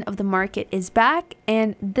season of the market is back,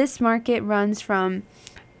 and this market runs from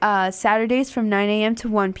Saturdays from 9 a.m. to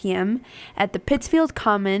 1 p.m. at the Pittsfield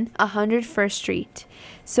Common, 101st Street.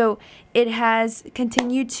 So it has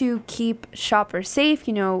continued to keep shoppers safe,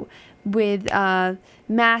 you know, with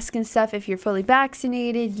masks and stuff. If you're fully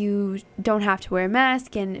vaccinated, you don't have to wear a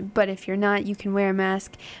mask, but if you're not, you can wear a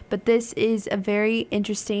mask. But this is a very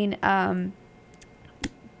interesting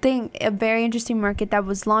market that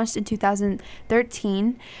was launched in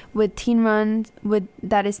 2013 with Teen Run.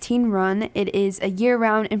 It is a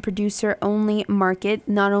year-round and producer-only market.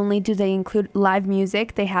 Not only do they include live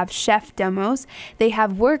music, they have chef demos, they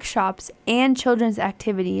have workshops and children's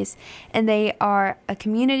activities, and they are a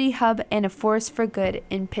community hub and a force for good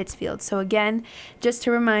in Pittsfield. So again, just to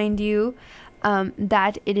remind you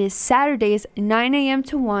that it is Saturdays 9 a.m.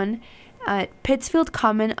 to 1 at Pittsfield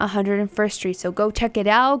Common, 101st Street. So go check it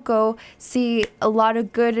out. Go see a lot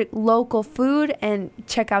of good local food and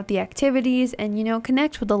check out the activities and, you know,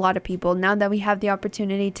 connect with a lot of people. Now that we have the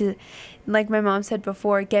opportunity to, like my mom said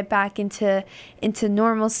before, get back into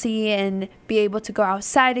normalcy and be able to go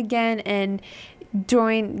outside again and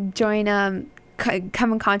come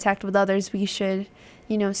in contact with others, we should,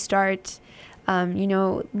 you know, start,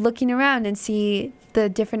 looking around and see the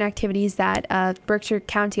different activities that Berkshire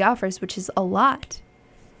County offers, which is a lot.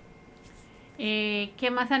 ¿Qué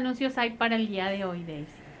más anuncios hay para el día de hoy, Daisy?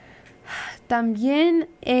 También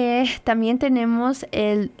tenemos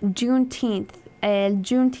el Juneteenth. El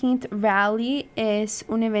Juneteenth Rally es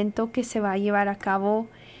un evento que se va a llevar a cabo.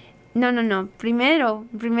 No. Primero,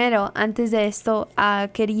 antes de esto,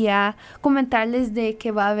 quería comentarles de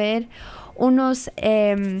que va a haber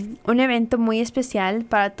un evento muy especial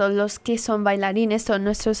para todos los que son bailarines, todos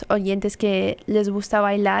nuestros oyentes que les gusta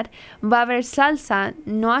bailar. Va a haber salsa,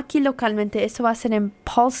 no aquí localmente, esto va a ser en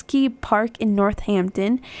Polsky Park en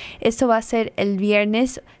Northampton. Esto va a ser el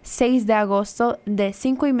viernes 6 de agosto de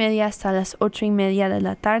 5:30 hasta las 8:30 de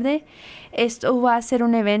la tarde. Esto va a ser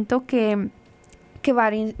un evento que va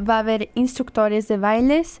a haber instructores de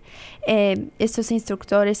bailes. Estos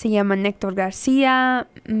instructores se llaman Héctor García,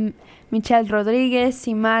 Michelle Rodríguez,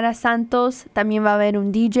 Simara Santos. También va a haber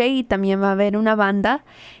un DJ y también va a haber una banda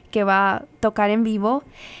que va a tocar en vivo.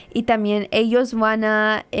 Y también ellos van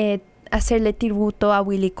a hacerle tributo a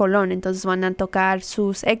Willy Colón. Entonces van a tocar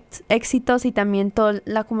sus éxitos y también toda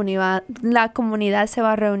la comunidad se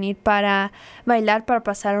va a reunir para bailar, para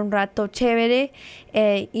pasar un rato chévere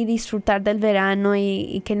y disfrutar del verano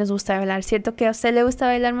y que nos gusta bailar. ¿Cierto que a usted le gusta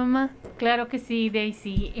bailar, mamá? Claro que sí,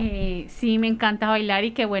 Daisy. Sí, me encanta bailar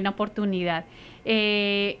y qué buena oportunidad.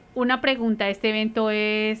 Una pregunta, ¿este evento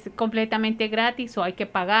es completamente gratis o hay que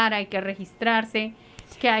pagar, hay que registrarse?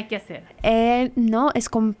 ¿Qué hay que hacer? No, es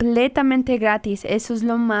completamente gratis. Eso es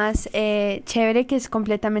lo más chévere, que es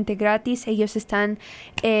completamente gratis. Ellos están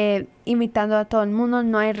invitando a todo el mundo,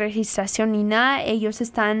 no hay registración ni nada.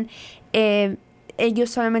 Ellos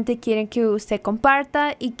solamente quieren que usted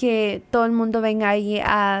comparta y que todo el mundo venga ahí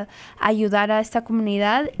a ayudar a esta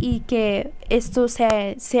comunidad y que esto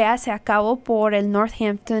se hace a cabo por el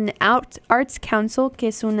Northampton Arts Council, que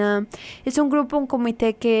es un grupo, un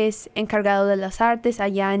comité que es encargado de las artes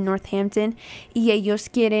allá en Northampton, y ellos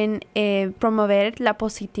quieren promover la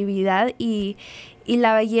positividad y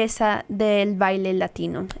la belleza del baile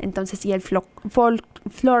latino. Entonces, y el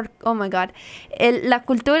oh my God, la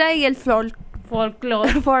cultura y el folclore,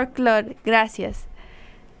 gracias.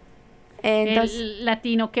 Entonces, el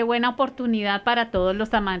latino, qué buena oportunidad para todos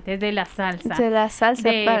los amantes de la salsa.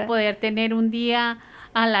 Poder tener un día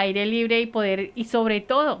al aire libre y sobre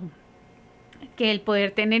todo que el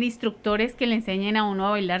poder tener instructores que le enseñen a uno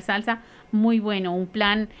a bailar salsa, muy bueno. Un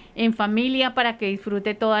plan en familia para que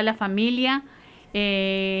disfrute toda la familia.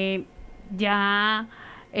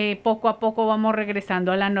 Poco a poco vamos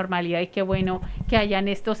regresando a la normalidad y qué bueno que hayan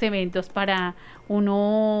estos eventos para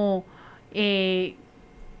uno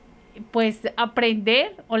pues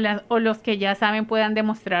aprender o los que ya saben puedan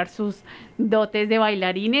demostrar sus dotes de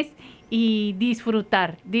bailarines y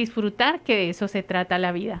disfrutar que de eso se trata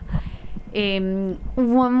la vida.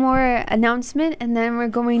 One more announcement and then we're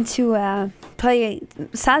going to play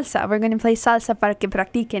salsa. We're going to play salsa para que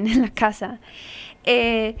practiquen en la casa.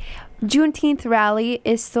 Juneteenth rally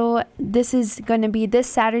this is going to be this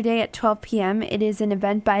Saturday at 12 p.m. It is an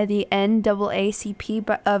event by the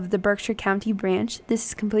NAACP of the Berkshire County branch. This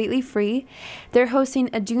is completely free. They're hosting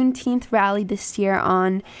a Juneteenth rally this year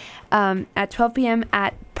on at 12 p.m.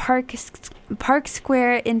 at Park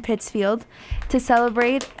Square in Pittsfield to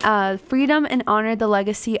celebrate freedom and honor the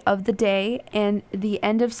legacy of the day and the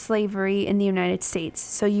end of slavery in the United States.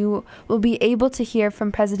 So you will be able to hear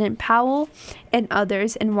from President Powell and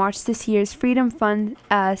others and watch this year's Freedom Fund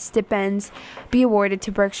stipends be awarded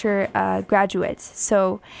to Berkshire graduates.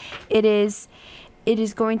 So it is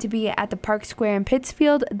going to be at the Park Square in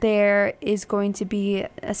Pittsfield. There is going to be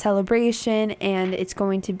a celebration and it's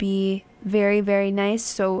going to be very, very nice.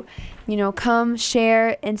 So, come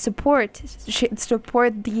share and support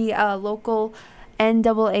the local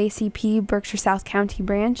NAACP Berkshire South County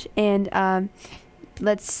branch. And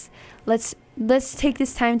let's take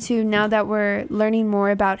this time to, now that we're learning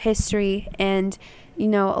more about history and,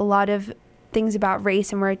 a lot of things about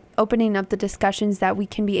race, and we're opening up the discussions that we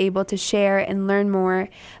can be able to share and learn more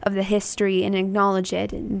of the history and acknowledge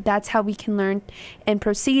it. And that's how we can learn and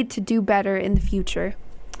proceed to do better in the future.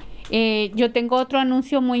 Yo tengo otro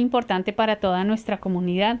anuncio muy importante para toda nuestra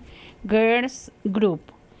comunidad. Girls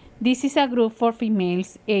Group. This is a group for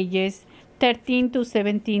females ages 13 to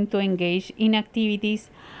 17 to engage in activities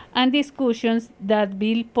and discussions that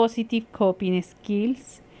build positive coping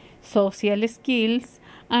skills, social skills,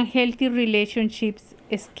 and healthy relationships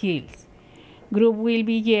skills. Group will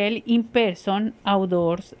be held in person,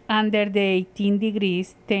 outdoors, under the 18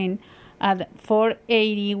 degrees 10 at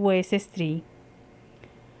 480 West Street.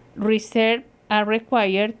 Reserves are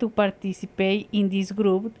required to participate in this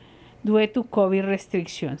group due to COVID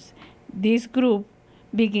restrictions. This group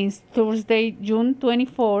begins Thursday, June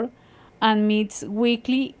 24, and meets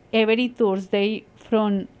weekly every Thursday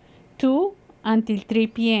from 2 until 3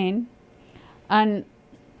 p.m. and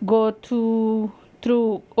go through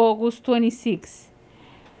August 26.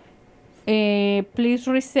 Please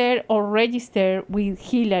reserve or register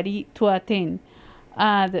with Hillary to attend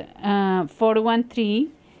at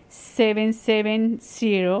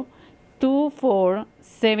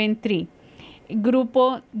 413-770-2473.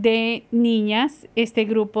 Grupo de niñas. Este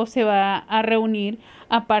grupo se va a reunir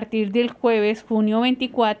a partir del jueves, junio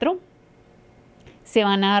 24. Se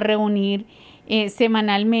van a reunir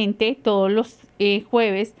semanalmente todos los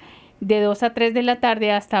jueves de 2 a 3 de la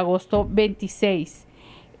tarde hasta agosto 26.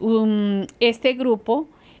 Este grupo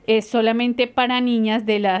es solamente para niñas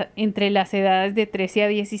entre las edades de 13 a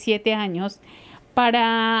 17 años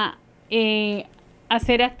para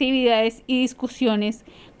hacer actividades y discusiones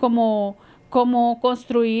como cómo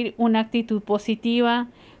construir una actitud positiva,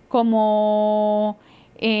 cómo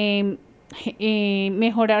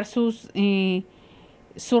mejorar sus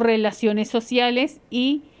relaciones sociales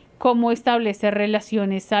y cómo establecer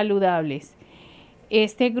relaciones saludables.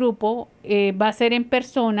 Este grupo va a ser en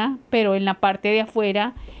persona, pero en la parte de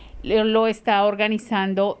afuera lo está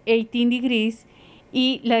organizando 18 Degrees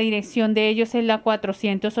y la dirección de ellos es la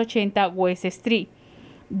 480 West Street.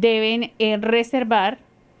 Deben reservar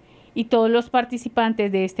y todos los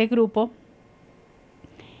participantes de este grupo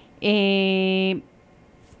deben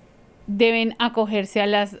acogerse a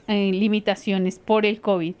las limitaciones por el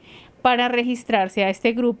COVID. Para registrarse a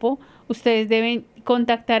este grupo, ustedes deben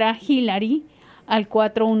contactar a Hillary al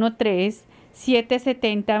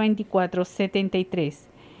 413-770-2473.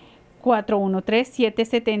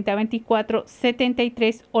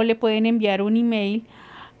 413-770-2473 o le pueden enviar un email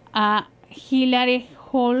a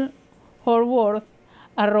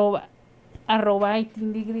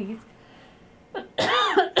hillaryholworth@18degrees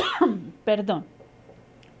perdón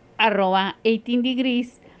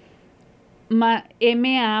 @18degrees ma.org.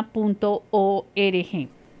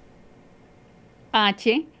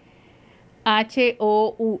 HOULD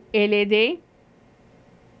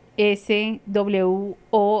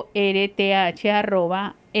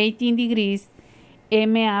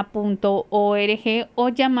o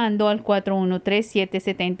llamando al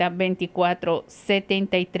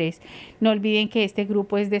 413-770-2473. No olviden que este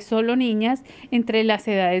grupo es de solo niñas entre las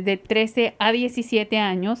edades de 13 a 17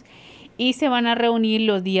 años y se van a reunir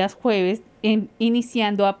los días jueves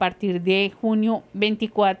iniciando a partir de junio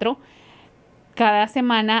 24 cada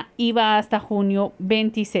semana y va hasta junio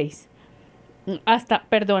 26. Hasta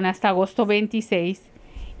agosto 26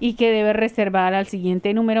 y que debe reservar al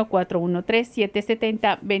siguiente número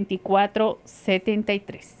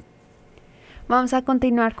 413-770-2473. Vamos a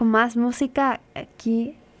continuar con más música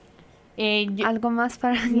aquí. ¿Algo más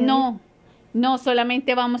para añadir? No,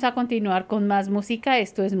 solamente vamos a continuar con más música.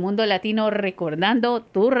 Esto es Mundo Latino recordando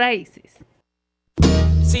tus raíces.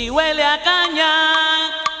 Si huele a caña,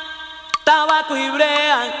 tabaco y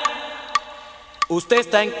brea, usted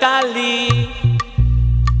está en Cali,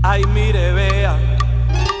 ay mire vea.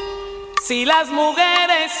 Si las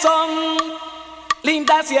mujeres son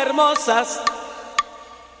lindas y hermosas,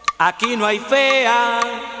 aquí no hay fea,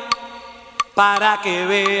 para que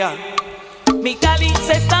vea. Mi Cali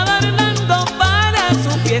se está adornando para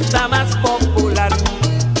su fiesta más popular.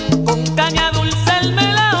 Con caña dulce el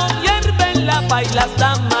melao hierve en la paila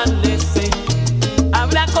hasta amanece.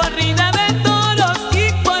 Habrá corrida de toros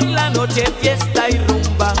y por la noche fiesta y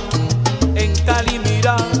rumba. En Cali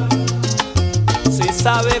mira, se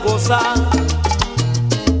sabe gozar.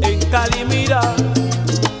 En Cali mira,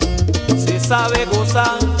 se sabe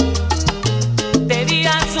gozar. De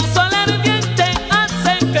día su sol ardiente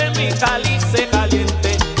hace que mi Cali se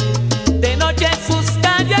caliente. De noche sus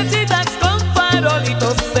callecitas con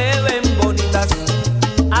farolitos se ven bonitas.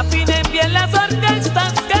 Afinen bien las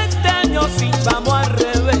orquestas que este año sí vamos a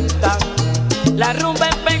reventar. La rumba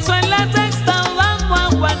empezó en la sexta, vamos a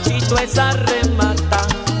guachito esa remata.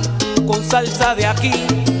 Con salsa de aquí,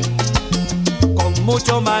 con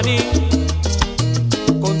mucho maní.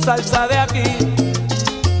 Con salsa de aquí,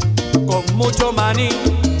 con mucho maní.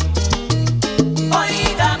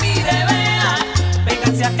 Oída, mire, vea,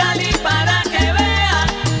 véngase a Cali para que vea.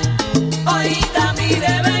 Oída,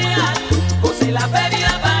 mire, vea, goce la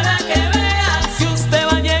feria para que vea. Si usted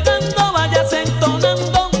va llegando, váyase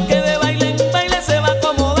entonando, que de baile en baile se va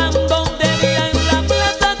acomodando. De día en la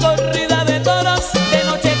plaza, corrida de toros, de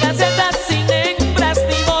noche casetas sin hembras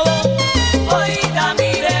ni modo. Oída,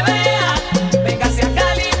 mire, vea, véngase a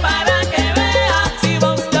Cali para que vea. Si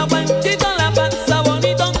va usted a Panchito la pasa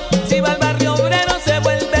bonito, si va al barrio obrero se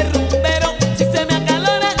vuelve rumbero. Si se me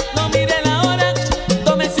acalora no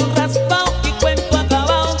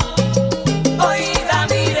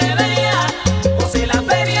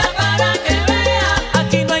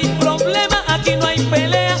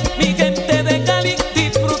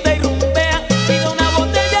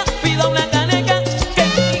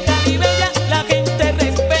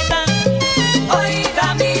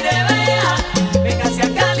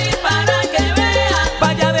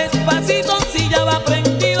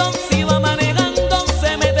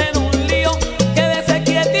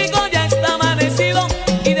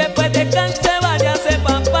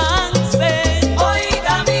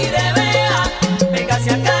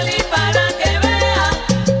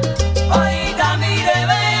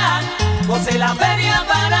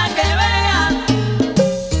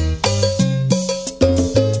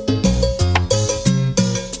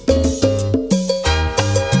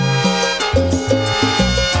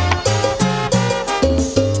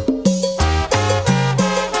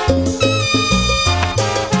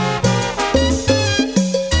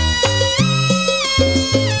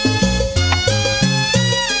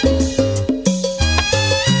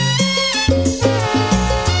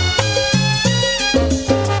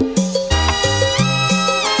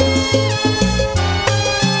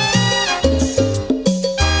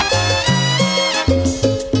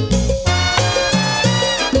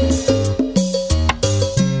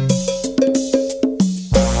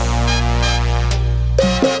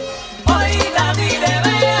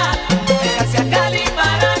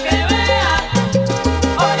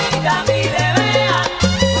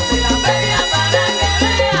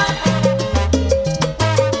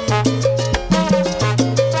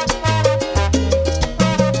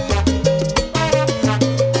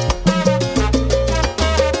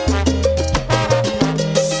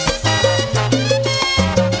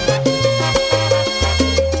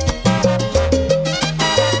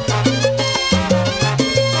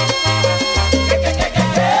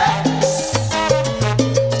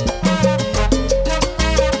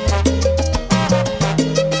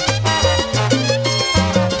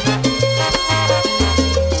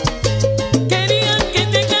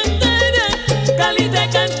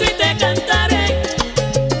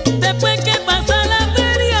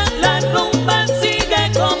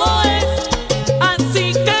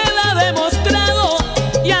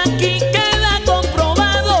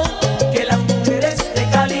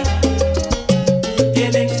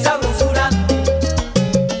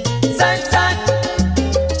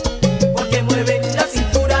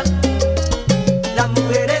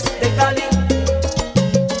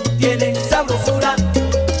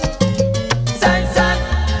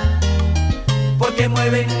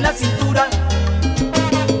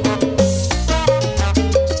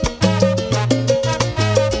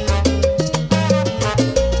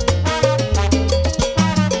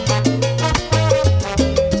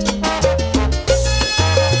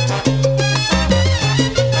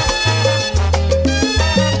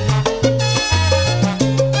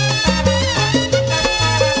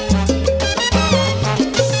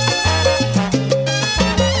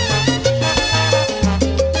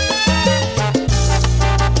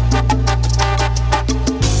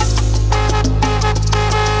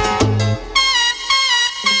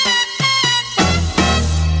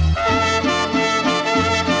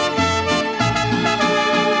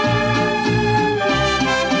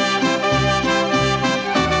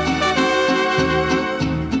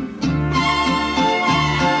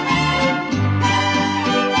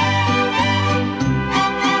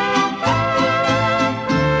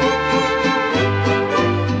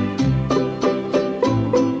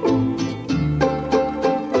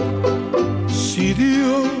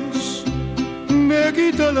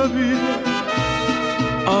me quita la vida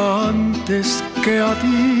antes que a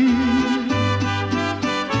ti.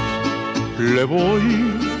 Le voy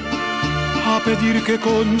a pedir que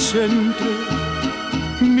concentre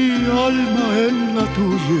mi alma en la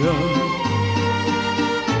tuya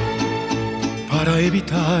para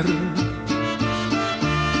evitar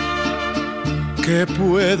que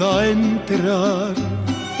pueda entrar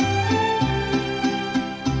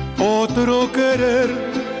otro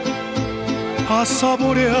querer a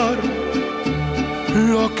saborear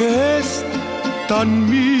lo que es tan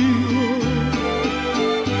mío.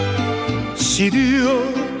 Si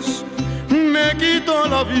Dios me quita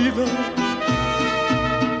la vida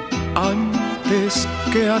antes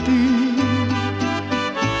que a ti,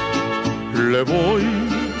 le voy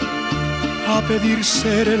a pedir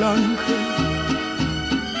ser el ángel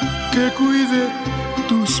que cuide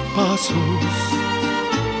tus pasos,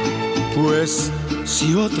 pues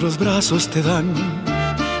si otros brazos te dan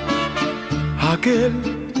aquel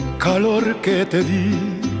calor que te di,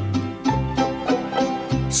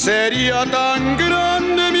 sería tan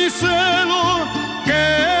grande mi celo que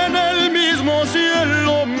en el mismo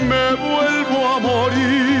cielo me vuelvo a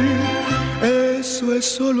morir. Eso es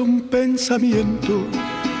solo un pensamiento,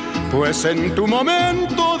 pues en tu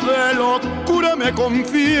momento de locura me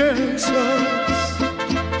confiesas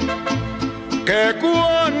que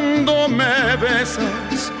cuando me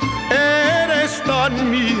besas eres tan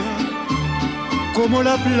mía como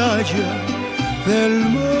la playa del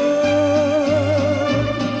mar.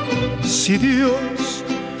 Si Dios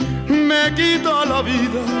me quita la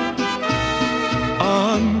vida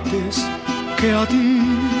antes que a ti,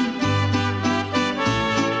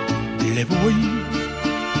 le voy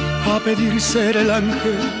a pedir ser el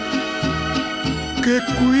ángel que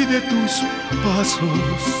cuide tus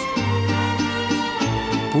pasos,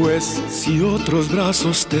 pues si otros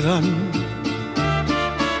brazos te dan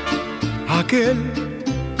aquel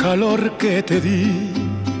calor que te di,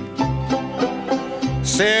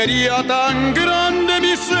 sería tan grande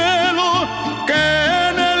mi celo que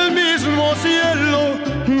en el mismo cielo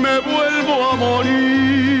me vuelvo a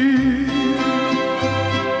morir.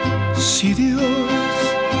 Si Dios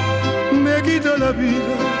me quita la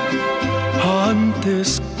vida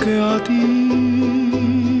antes que a ti.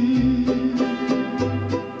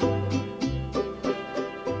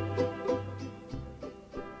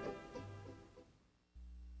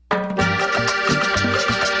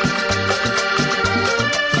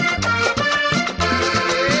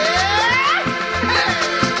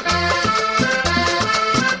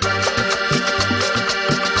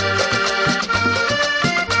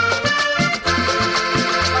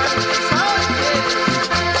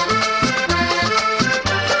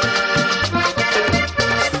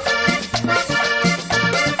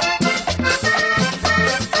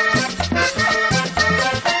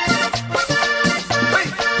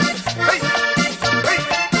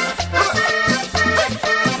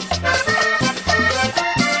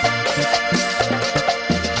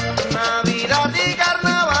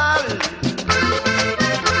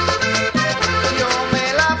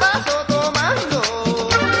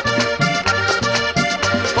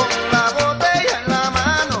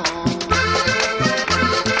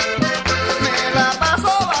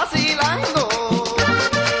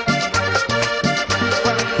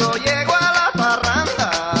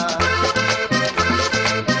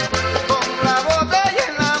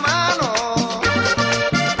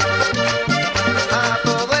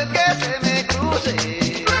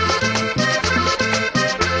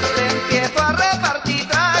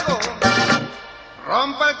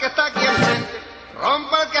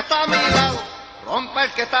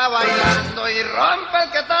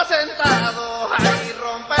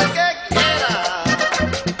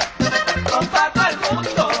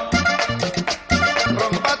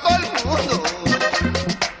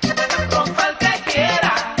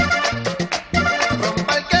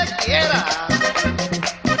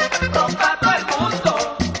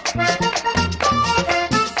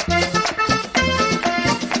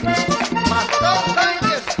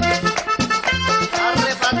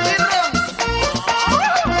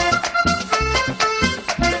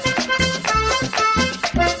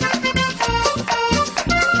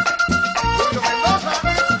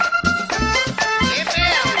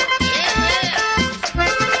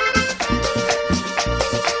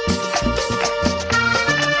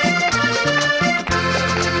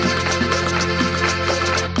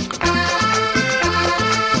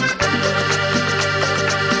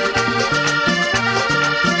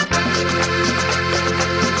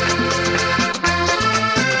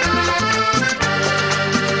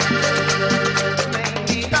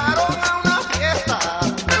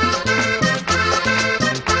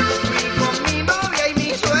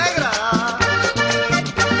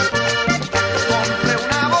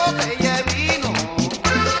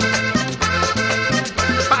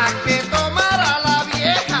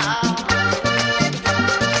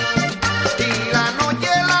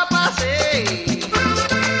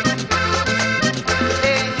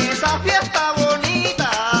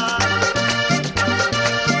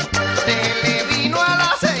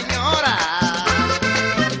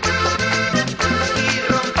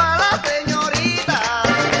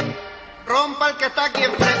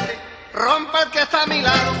 que está a mi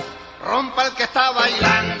lado, rompa el que está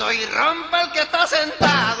bailando y rompa el que está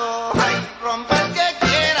sentado. Ay, rompa el que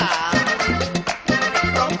quiera,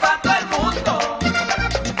 rompa todo el mundo,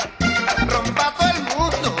 rompa todo el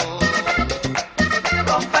mundo,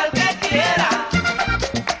 rompa el que quiera,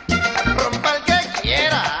 rompa el que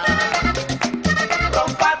quiera,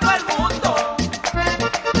 rompa todo el mundo.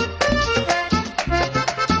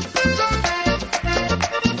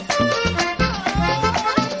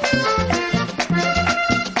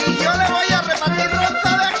 Y yo le voy a repartir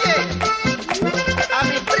ronda de aquí a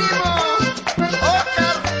mis primos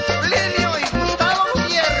Oscar, Plinio y Gustavo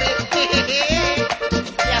Gutiérrez.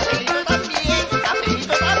 Y a Felito también, a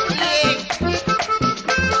Felito también.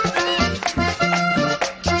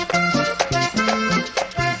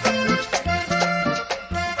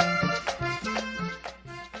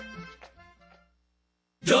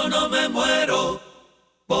 Yo no me muero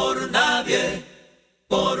por nadie,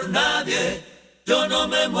 yo no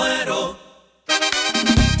me muero.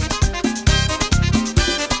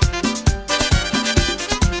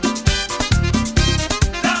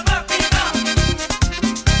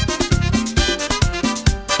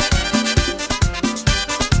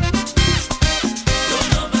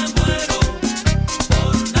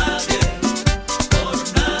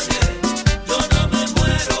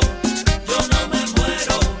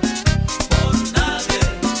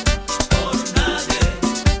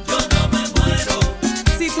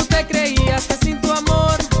 Si tú te creías que sin tu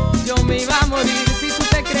amor yo me iba a morir, si tú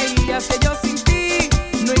te creías que yo sin ti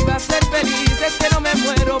no iba a ser feliz, es que no me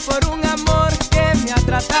muero por un amor que me ha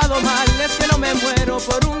tratado mal, es que no me muero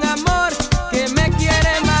por un amor que me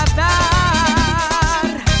quiere matar.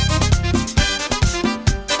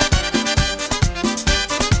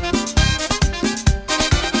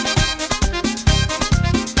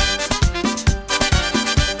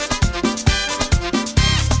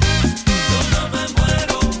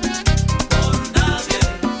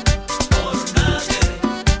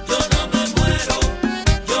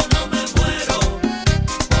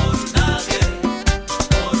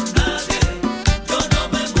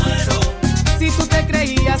 Si tú te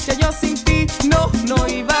creías que yo sin ti no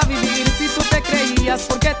iba a vivir, si tú te creías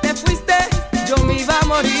porque te fuiste yo me iba a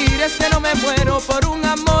morir, es que no me muero por un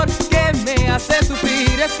amor que me hace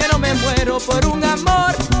sufrir, es que no me muero por un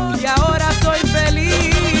amor y ahora soy feliz.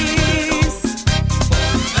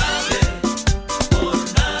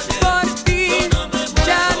 Por ti,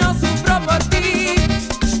 ya no sufro por ti,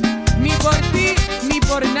 ni por ti, ni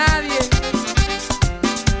por nadie.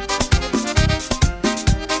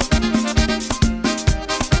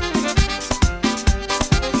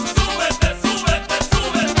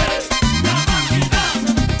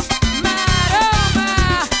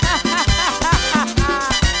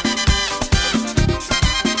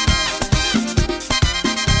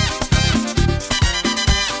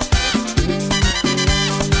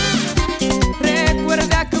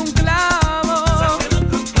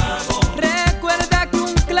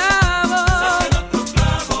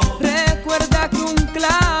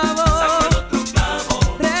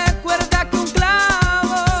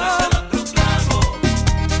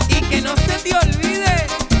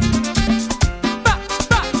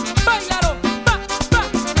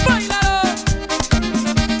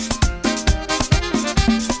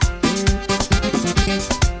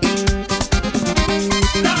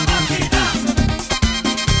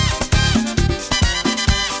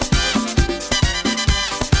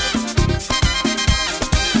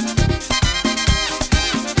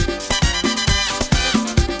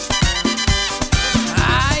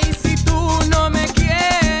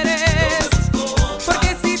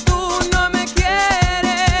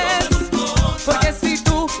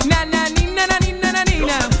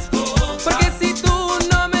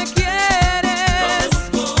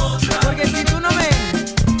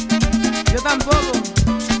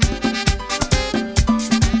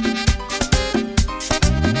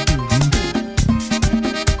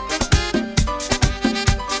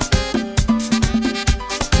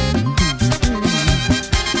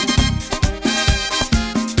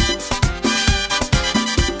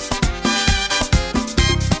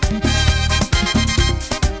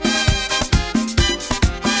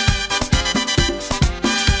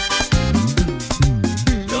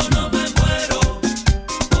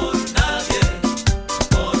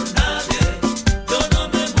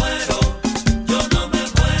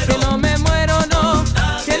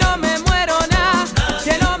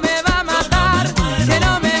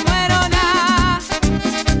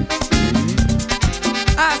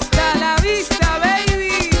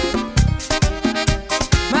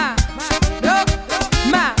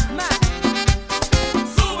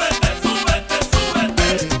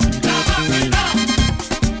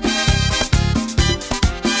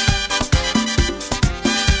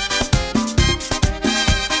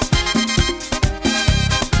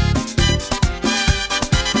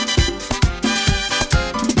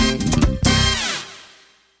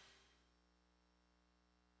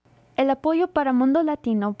 apoyo para Mundo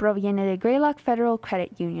Latino proviene de Greylock Federal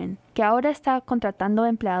Credit Union, que ahora está contratando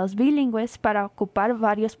empleados bilingües para ocupar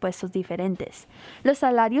varios puestos diferentes. Los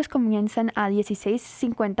salarios comienzan a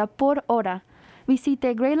 $16.50 por hora.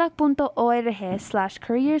 Visite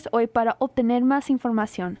greylock.org/careers hoy para obtener más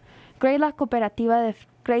información. Greylock Cooperativa de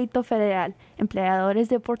Crédito Federal, empleadores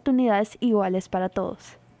de oportunidades iguales para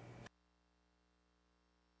todos.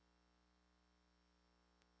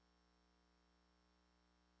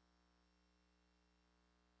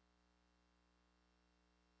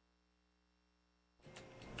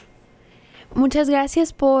 Muchas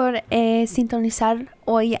gracias por sintonizar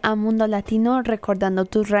hoy a Mundo Latino, recordando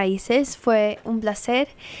tus raíces. Fue un placer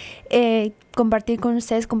compartir con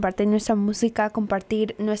ustedes, compartir nuestra música,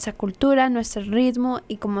 compartir nuestra cultura, nuestro ritmo,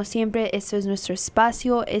 y como siempre, este es nuestro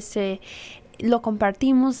espacio, lo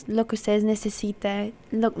compartimos, lo que ustedes necesiten,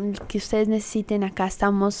 acá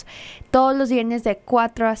estamos todos los viernes de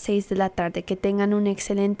 4 a 6 de la tarde. Que tengan un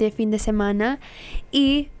excelente fin de semana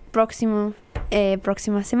y próxima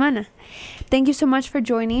semana. Thank you so much for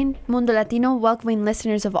joining Mundo Latino, welcoming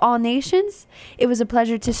listeners of all nations. It was a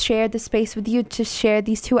pleasure to share the space with you, to share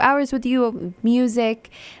these 2 hours with you, music,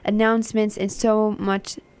 announcements, and so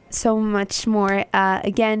much more.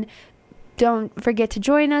 Again, don't forget to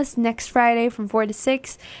join us next Friday from 4 to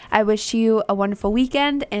 6. I wish you a wonderful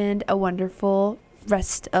weekend and a wonderful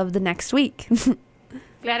rest of the next week.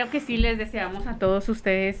 Claro que sí, les deseamos a todos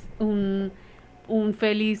ustedes un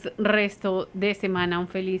feliz resto de semana, un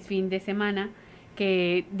feliz fin de semana,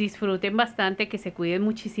 que disfruten bastante, que se cuiden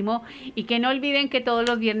muchísimo y que no olviden que todos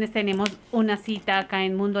los viernes tenemos una cita acá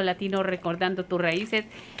en Mundo Latino, recordando tus raíces,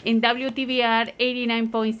 en WTVR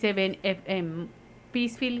 89.7 FM,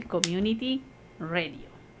 Peaceville Community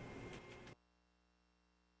Radio.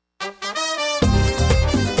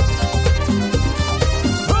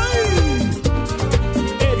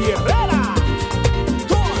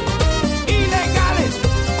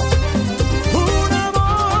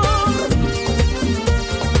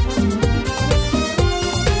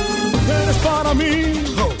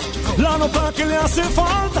 La nota que le hace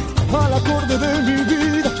falta al acorde de mi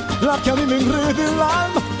vida, la que a mí me enreda el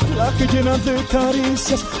alma, la que llena de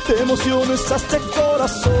caricias, de emociones hasta el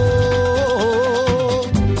corazón.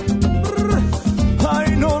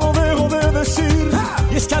 Ay, no lo dejo de decir,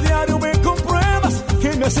 y es que a diario me compruebas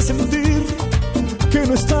que me hace sentir que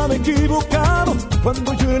no estaba equivocado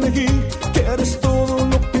cuando yo elegí que eres todo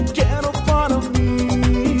lo que quiero para mí.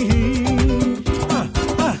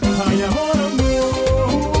 Ay, amor,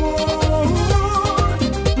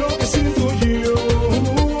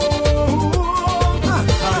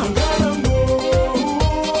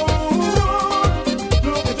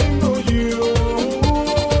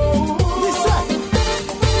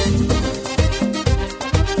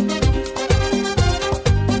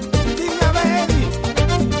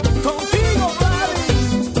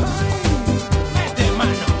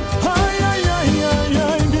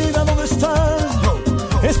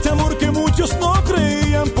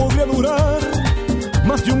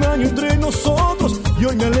 entre nosotros, y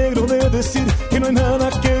hoy me alegro de decir que no hay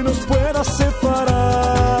nada que nos pueda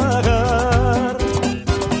separar.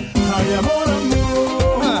 Ay, amor mío.